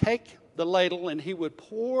he would take the ladle and he would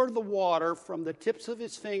pour the water from the tips of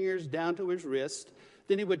his fingers down to his wrist.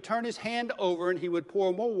 Then he would turn his hand over and he would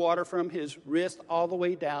pour more water from his wrist all the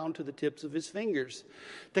way down to the tips of his fingers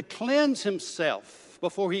to cleanse himself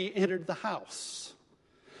before he entered the house.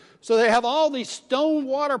 So they have all these stone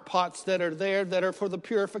water pots that are there that are for the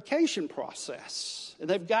purification process. And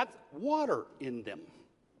they've got water in them.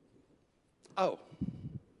 Oh.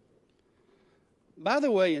 By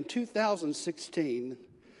the way, in 2016,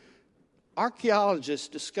 archaeologists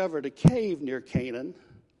discovered a cave near Canaan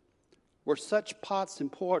where such pots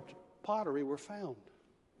and pottery were found.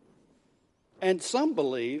 And some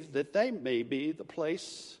believe that they may be the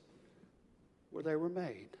place where they were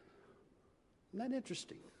made. Isn't that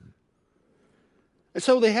interesting? And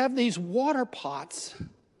so they have these water pots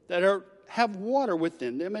that have water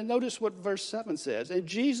within them. And notice what verse 7 says. And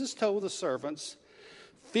Jesus told the servants,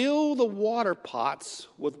 fill the water pots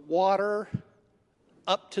with water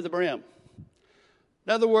up to the brim.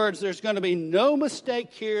 In other words, there's going to be no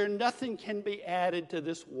mistake here. Nothing can be added to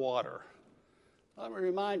this water. Let me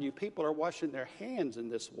remind you, people are washing their hands in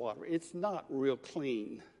this water. It's not real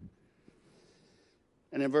clean.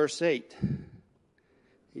 And in verse 8,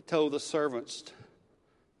 he told the servants,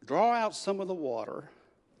 draw out some of the water,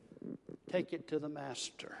 take it to the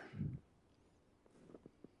master.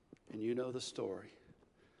 And you know the story.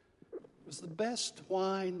 It was the best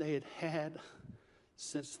wine they had had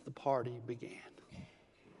since the party began.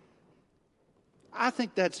 I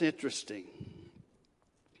think that's interesting.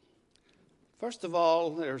 First of all,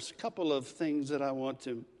 there's a couple of things that I want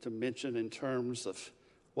to mention in terms of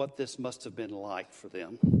what this must have been like for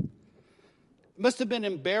them. It must have been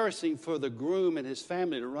embarrassing for the groom and his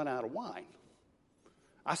family to run out of wine.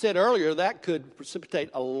 I said earlier that could precipitate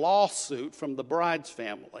a lawsuit from the bride's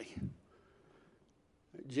family.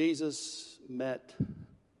 Jesus met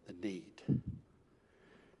the need.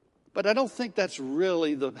 But I don't think that's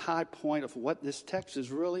really the high point of what this text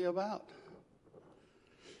is really about.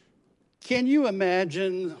 Can you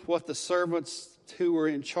imagine what the servants who were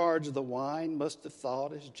in charge of the wine must have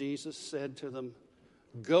thought as Jesus said to them,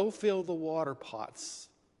 "Go fill the water pots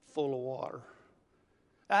full of water"?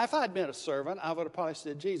 Now, if I'd been a servant, I would have probably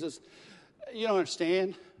said, "Jesus, you don't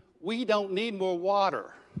understand. We don't need more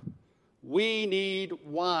water. We need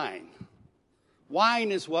wine.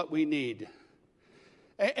 Wine is what we need."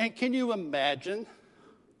 And can you imagine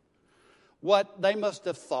what they must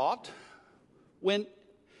have thought when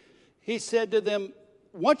he said to them,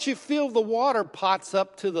 "Once you fill the water pots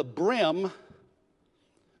up to the brim,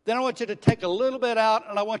 then I want you to take a little bit out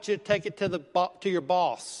and I want you to take it to your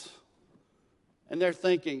boss." And they're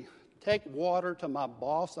thinking, "Take water to my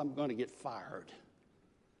boss, I'm going to get fired."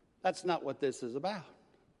 That's not what this is about.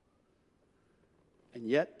 And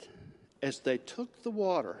yet, as they took the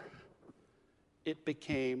water, it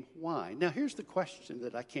became wine. Now, here's the question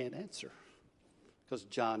that I can't answer because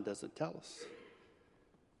John doesn't tell us.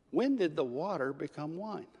 When did the water become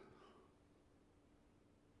wine?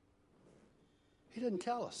 He didn't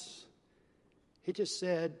tell us. He just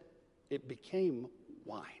said it became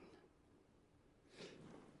wine.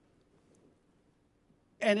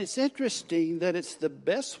 And it's interesting that it's the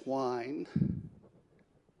best wine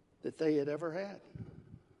that they had ever had.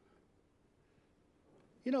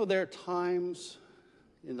 You know, there are times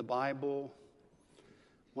in the Bible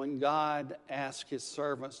when God asks his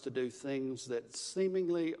servants to do things that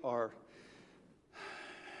seemingly are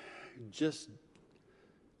just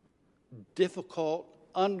difficult.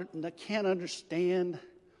 They can't understand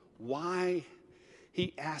why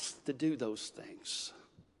he asked to do those things.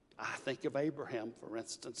 I think of Abraham, for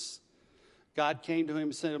instance. God came to him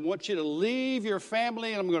and said, "I want you to leave your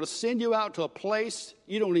family and I'm going to send you out to a place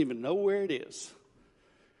you don't even know where it is."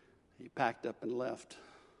 He packed up and left.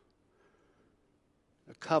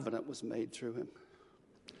 A covenant was made through him.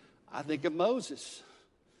 I think of Moses.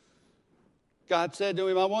 God said to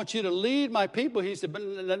him, "I want you to lead my people." He said, "But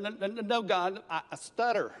no, God, I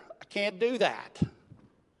stutter. I can't do that."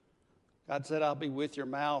 God said, "I'll be with your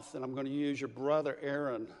mouth and I'm going to use your brother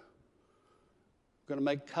Aaron. I'm going to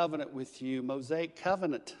make covenant with you, Mosaic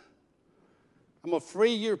covenant. I'm going to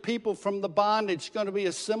free your people from the bondage." It's going to be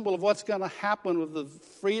a symbol of what's going to happen with the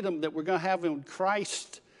freedom that we're going to have in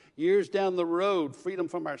Christ years down the road, freedom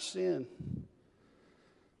from our sin.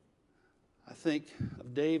 I think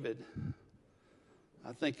of David.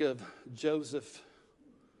 I think of Joseph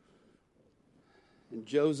and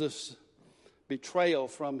Joseph's betrayal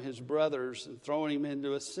from his brothers and throwing him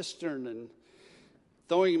into a cistern and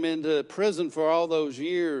throwing him into prison for all those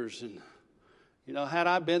years. And you know, had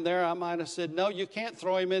I been there, I might have said, "No, you can't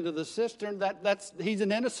throw him into the cistern. He's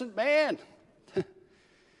an innocent man."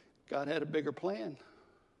 God had a bigger plan.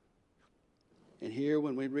 And here,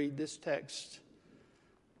 when we read this text,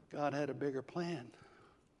 God had a bigger plan.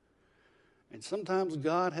 And sometimes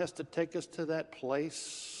God has to take us to that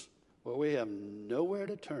place where we have nowhere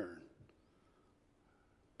to turn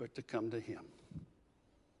but to come to him.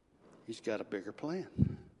 He's got a bigger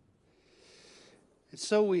plan. And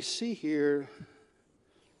so we see here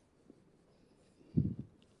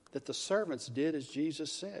that the servants did as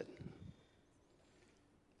Jesus said.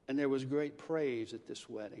 And there was great praise at this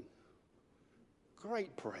wedding.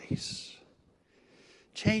 Great praise.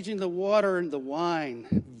 Changing the water into wine,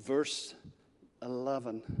 verse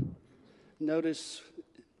 11. Notice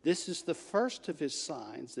this is the first of his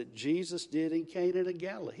signs that Jesus did in Cana of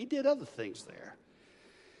Galilee. He did other things there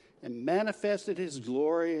and manifested his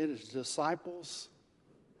glory, and his disciples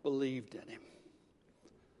believed in him.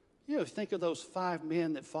 You know, think of those 5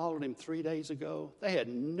 men that followed him 3 days ago. They had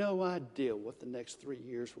no idea what the next 3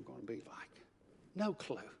 years were going to be like. No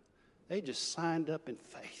clue. They just signed up in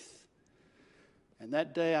faith. And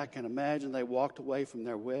that day, I can imagine they walked away from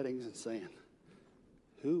their weddings and saying,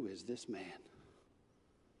 "Who is this man?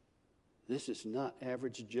 This is not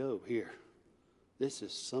average Joe here. This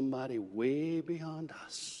is somebody way beyond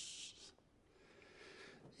us."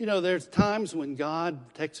 You know, there's times when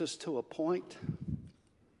God takes us to a point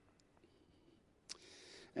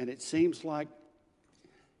and it seems like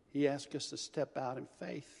he asks us to step out in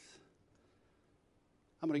faith.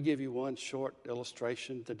 I'm going to give you one short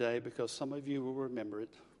illustration today because some of you will remember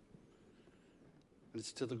it.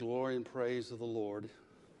 It's to the glory and praise of the Lord.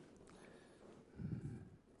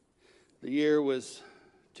 The year was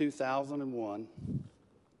 2001.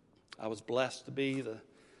 I was blessed to be the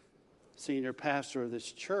senior pastor of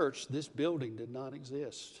this church, this building did not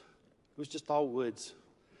exist. It was just all woods.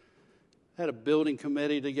 Had a building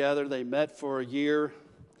committee together. They met for a year.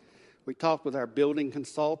 We talked with our building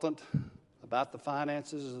consultant about the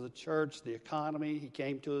finances of the church, the economy. He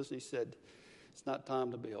came to us and he said, it's not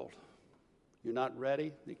time to build. You're not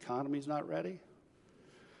ready. The economy's not ready.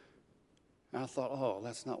 And I thought, oh,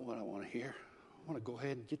 that's not what I want to hear. I want to go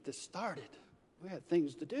ahead and get this started. We had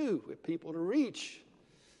things to do. We had people to reach.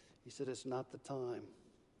 He said, it's not the time.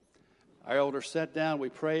 Our elder sat down. We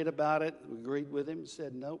prayed about it. We agreed with him and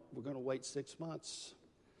said, nope, we're going to wait 6 months.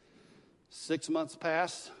 6 months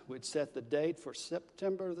passed. We'd set the date for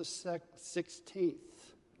September the 16th,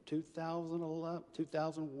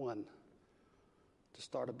 2001, to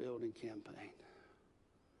start a building campaign.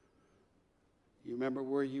 You remember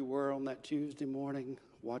where you were on that Tuesday morning,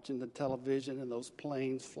 watching the television and those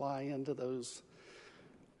planes fly into those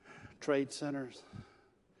trade centers?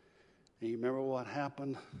 And you remember what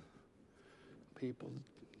happened? The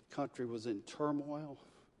country was in turmoil.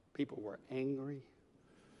 People were angry.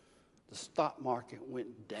 The stock market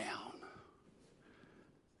went down.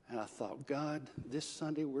 And I thought, God, this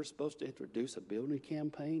Sunday we're supposed to introduce a building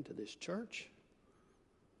campaign to this church?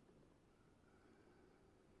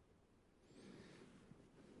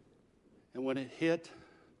 And when it hit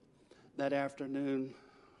that afternoon,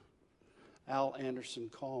 Al Anderson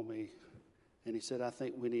called me, and he said, I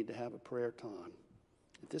think we need to have a prayer time.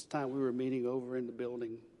 At this time, we were meeting over in the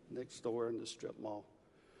building next door in the strip mall.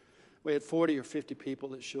 We had 40 or 50 people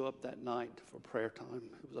that show up that night for prayer time.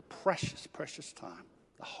 It was a precious, precious time.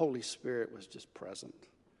 The Holy Spirit was just present.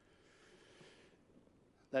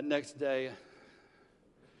 That next day,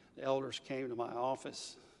 the elders came to my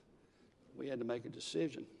office. We had to make a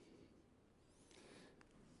decision.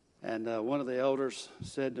 And one of the elders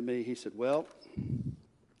said to me, he said, well,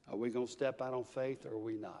 are we going to step out on faith or are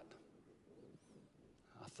we not?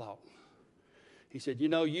 I thought, he said, you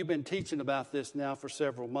know, you've been teaching about this now for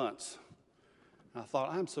several months. I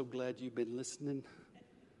thought, I'm so glad you've been listening.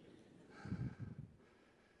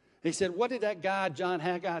 He said, what did that guy, John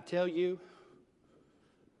Haggai, tell you?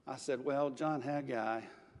 I said, well, John Haggai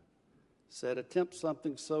said, attempt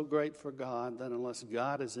something so great for God that unless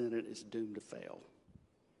God is in it, it's doomed to fail.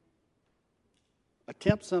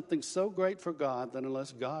 Attempt something so great for God that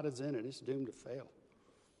unless God is in it, it's doomed to fail.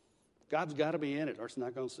 God's got to be in it or it's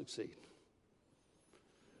not going to succeed.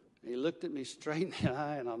 He looked at me straight in the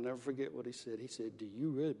eye, and I'll never forget what he said. He said, do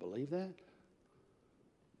you really believe that?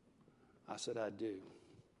 I said, I do.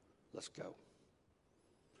 Let's go.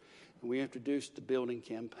 And we introduced the building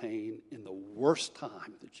campaign in the worst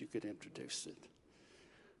time that you could introduce it.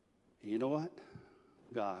 And you know what?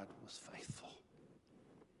 God was faithful.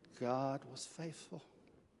 God was faithful.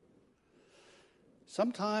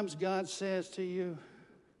 Sometimes God says to you,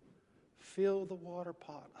 fill the water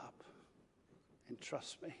pot up and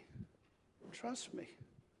trust me. Trust me,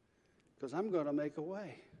 because I'm going to make a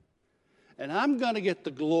way. And I'm going to get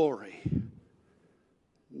the glory,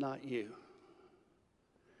 not you.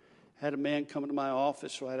 Had a man come into my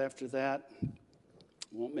office right after that.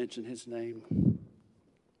 Won't mention his name.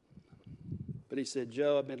 But he said,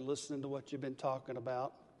 Joe, I've been listening to what you've been talking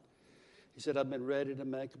about. He said, I've been ready to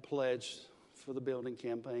make a pledge for the building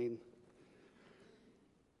campaign.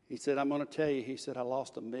 He said, I'm going to tell you, he said, I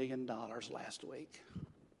lost $1 million last week.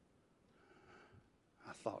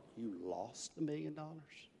 I thought, you lost $1 million?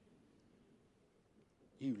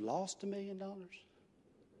 You lost $1 million?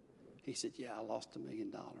 He said, yeah, I lost $1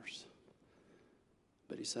 million.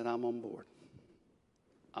 But he said, I'm on board.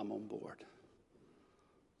 I'm on board.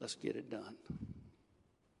 Let's get it done.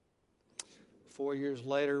 4 years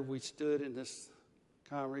later, we stood in this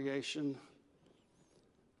congregation.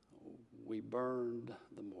 We burned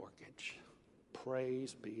the mortgage.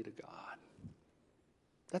 Praise be to God.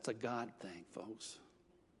 That's a God thing, folks.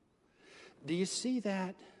 Do you see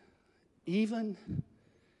that even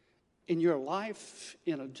in your life,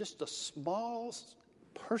 in just a small,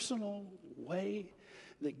 personal way,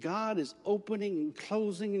 that God is opening and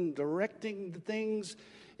closing and directing the things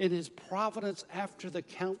in His providence after the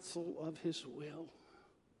counsel of His will?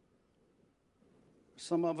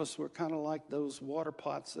 Some of us were kind of like those water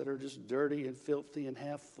pots that are just dirty and filthy and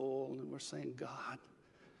half full, and we're saying, God,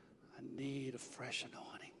 I need a fresh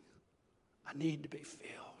anointing. I need to be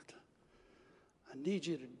filled. I need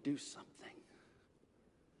you to do something.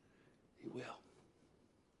 He will.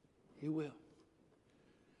 He will.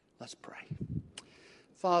 Let's pray.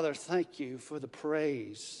 Father, thank you for the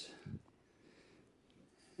praise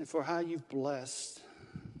and for how you've blessed,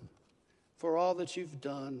 for all that you've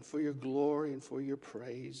done, for your glory and for your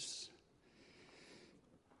praise.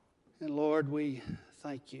 And Lord, we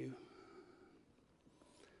thank you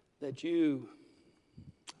that you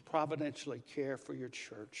providentially care for your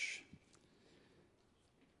church,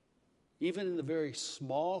 even in the very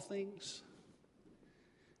small things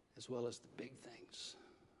as well as the big things.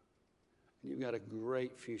 And you've got a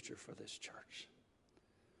great future for this church.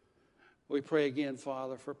 We pray again,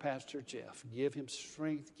 Father, for Pastor Jeff. Give him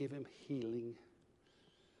strength, give him healing.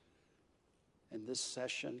 And this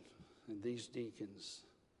session and these deacons,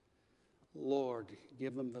 Lord,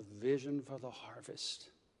 give them the vision for the harvest.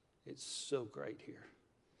 It's so great here.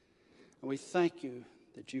 And we thank you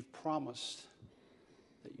that you've promised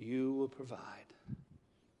that you will provide.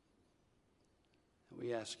 And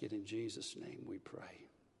we ask it in Jesus' name we pray.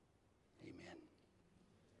 Amen.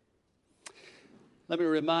 Let me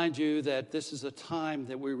remind you that this is a time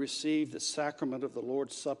that we receive the sacrament of the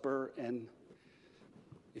Lord's Supper. And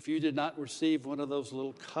if you did not receive one of those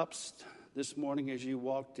little cups this morning as you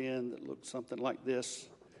walked in that looked something like this,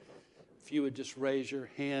 if you would just raise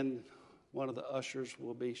your hand, one of the ushers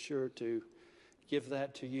will be sure to give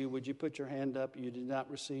that to you. Would you put your hand up? You did not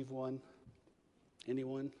receive one?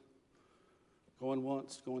 Anyone? Going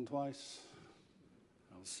once, going twice?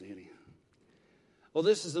 I don't see any. Well,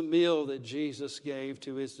 this is a meal that Jesus gave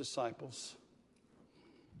to his disciples.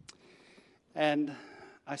 And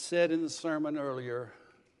I said in the sermon earlier,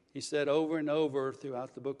 he said over and over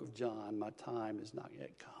throughout the book of John, my time is not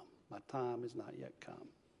yet come. My time is not yet come.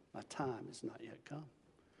 My time is not yet come.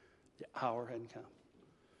 The hour hadn't come.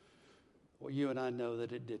 Well, you and I know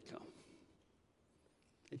that it did come.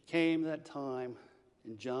 It came that time,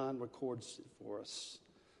 and John records it for us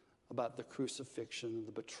about the crucifixion and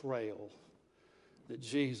the betrayal, that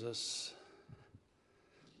Jesus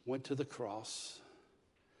went to the cross.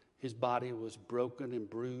 His body was broken and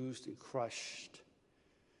bruised and crushed,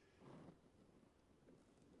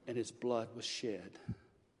 and his blood was shed.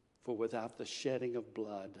 For without the shedding of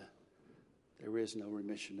blood, there is no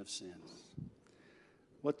remission of sins.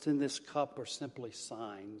 What's in this cup are simply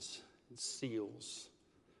signs and seals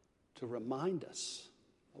to remind us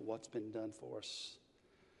of what's been done for us.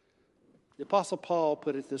 The Apostle Paul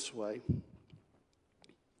put it this way.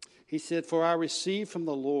 He said, "For I received from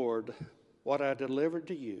the Lord what I delivered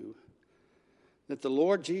to you, that the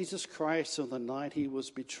Lord Jesus Christ, on the night he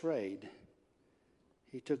was betrayed,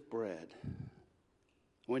 he took bread.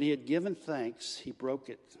 When he had given thanks, he broke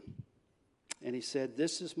it. And he said,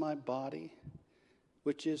 'This is my body,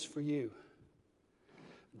 which is for you.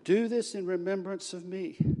 Do this in remembrance of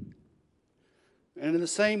me.' And in the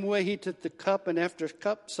same way, he took the cup, and after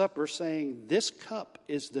supper, saying, 'This cup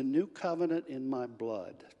is the new covenant in my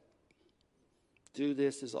blood. Do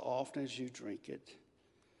this as often as you drink it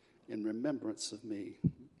in remembrance of me.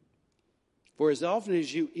 For as often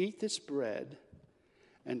as you eat this bread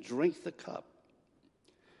and drink the cup,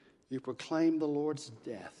 you proclaim the Lord's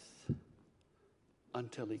death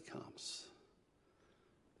until he comes.'"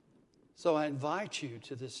 So I invite you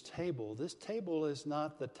to this table. This table is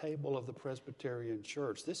not the table of the Presbyterian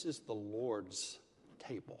Church. This is the Lord's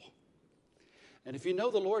table. And if you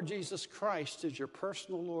know the Lord Jesus Christ as your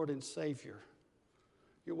personal Lord and Savior,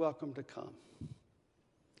 you're welcome to come.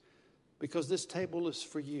 Because this table is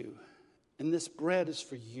for you, and this bread is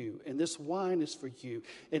for you, and this wine is for you,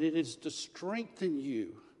 and it is to strengthen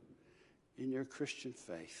you in your Christian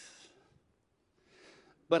faith.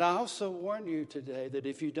 But I also warn you today that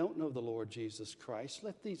if you don't know the Lord Jesus Christ,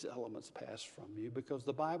 let these elements pass from you, because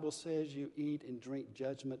the Bible says you eat and drink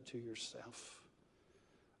judgment to yourself.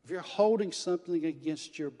 If you're holding something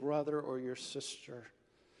against your brother or your sister,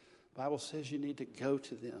 the Bible says you need to go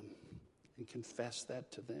to them and confess that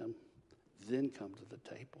to them, then come to the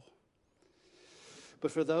table.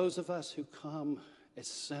 But for those of us who come as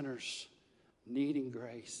sinners, needing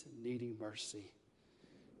grace and needing mercy,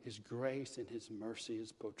 his grace and his mercy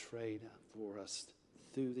is portrayed for us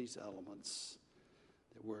through these elements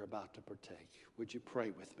that we're about to partake. Would you pray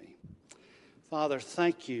with me? Father,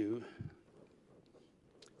 thank you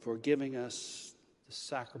for giving us the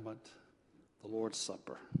sacrament, the Lord's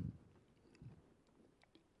Supper.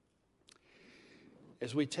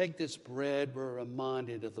 As we take this bread, we're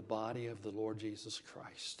reminded of the body of the Lord Jesus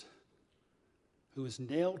Christ, who was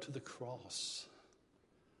nailed to the cross,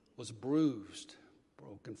 was bruised,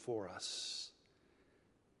 broken for us.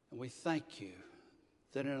 And we thank you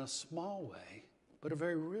that in a small way, but a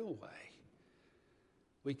very real way,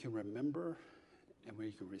 we can remember and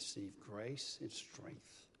we can receive grace and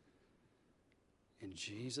strength. In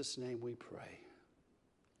Jesus' name we pray.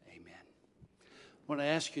 Amen. I want to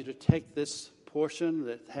ask you to take this portion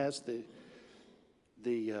that has the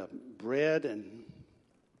bread and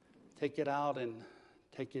take it out and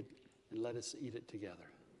take it and let us eat it together.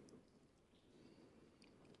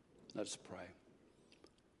 Let's pray.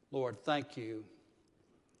 Lord, thank you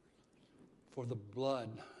for the blood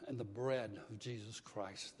and the bread of Jesus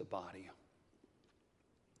Christ, the body.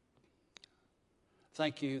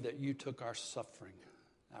 Thank you that you took our suffering,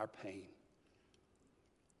 our pain.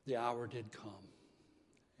 The hour did come,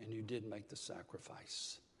 and you did make the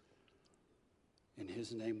sacrifice. In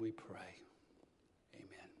his name we pray.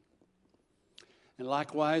 Amen. And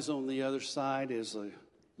likewise, on the other side is a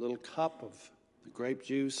little cup of the grape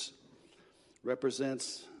juice.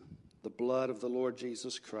 Represents the blood of the Lord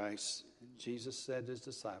Jesus Christ. And Jesus said to his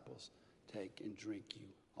disciples, take and drink you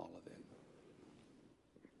all of it.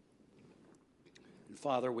 And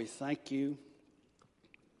Father, we thank you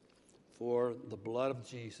for the blood of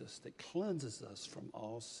Jesus that cleanses us from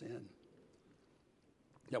all sin.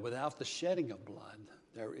 That without the shedding of blood,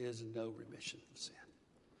 there is no remission of sin.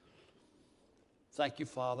 Thank you,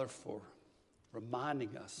 Father, for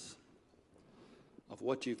reminding us of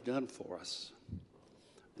what you've done for us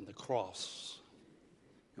and the cross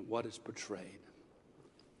and what is portrayed.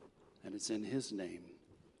 And it's in his name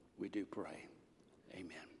we do pray.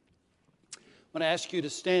 Amen. I want to ask you to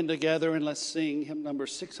stand together and let's sing hymn number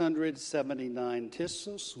 679, "'Tis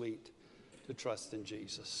So Sweet to Trust in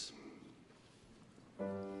Jesus."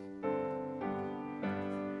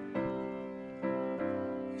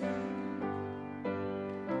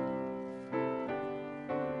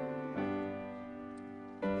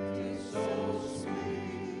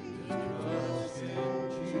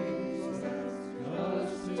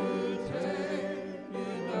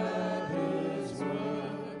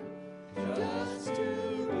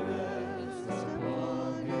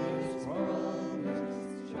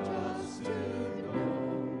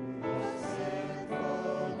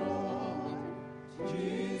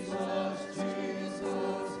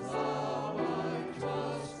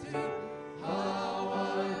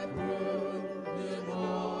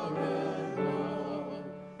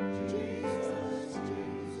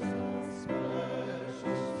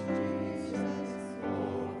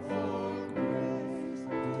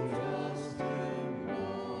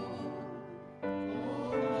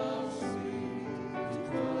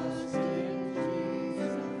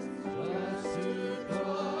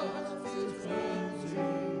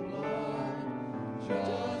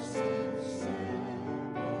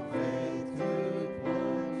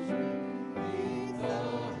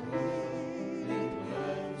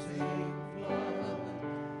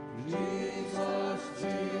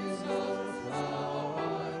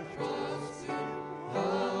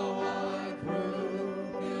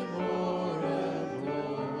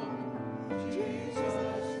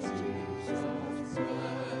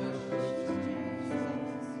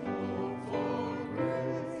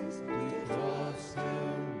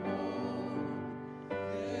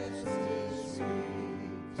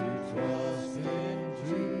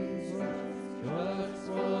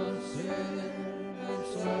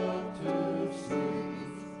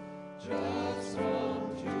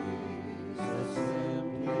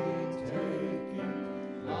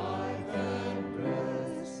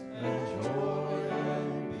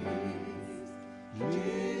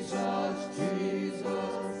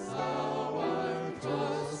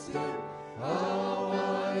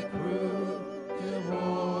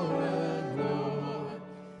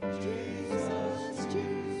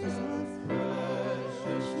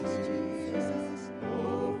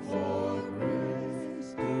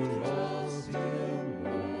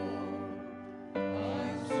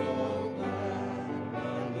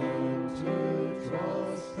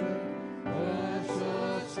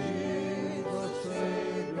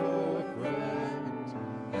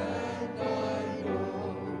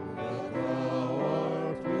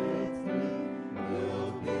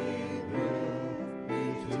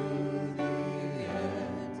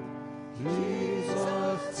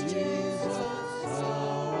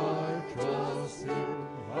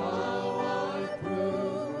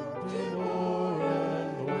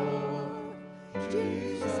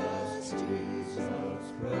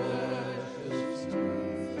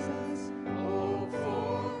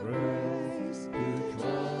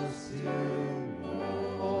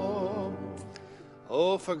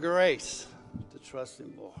 Oh, for grace to trust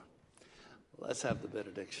him more. Let's have the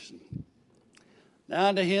benediction. Now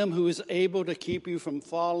unto him who is able to keep you from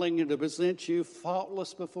falling and to present you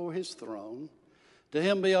faultless before his throne, to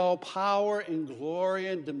him be all power and glory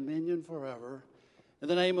and dominion forever. In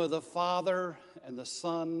the name of the Father and the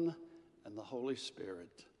Son and the Holy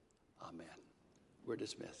Spirit. Amen. We're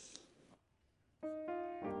dismissed.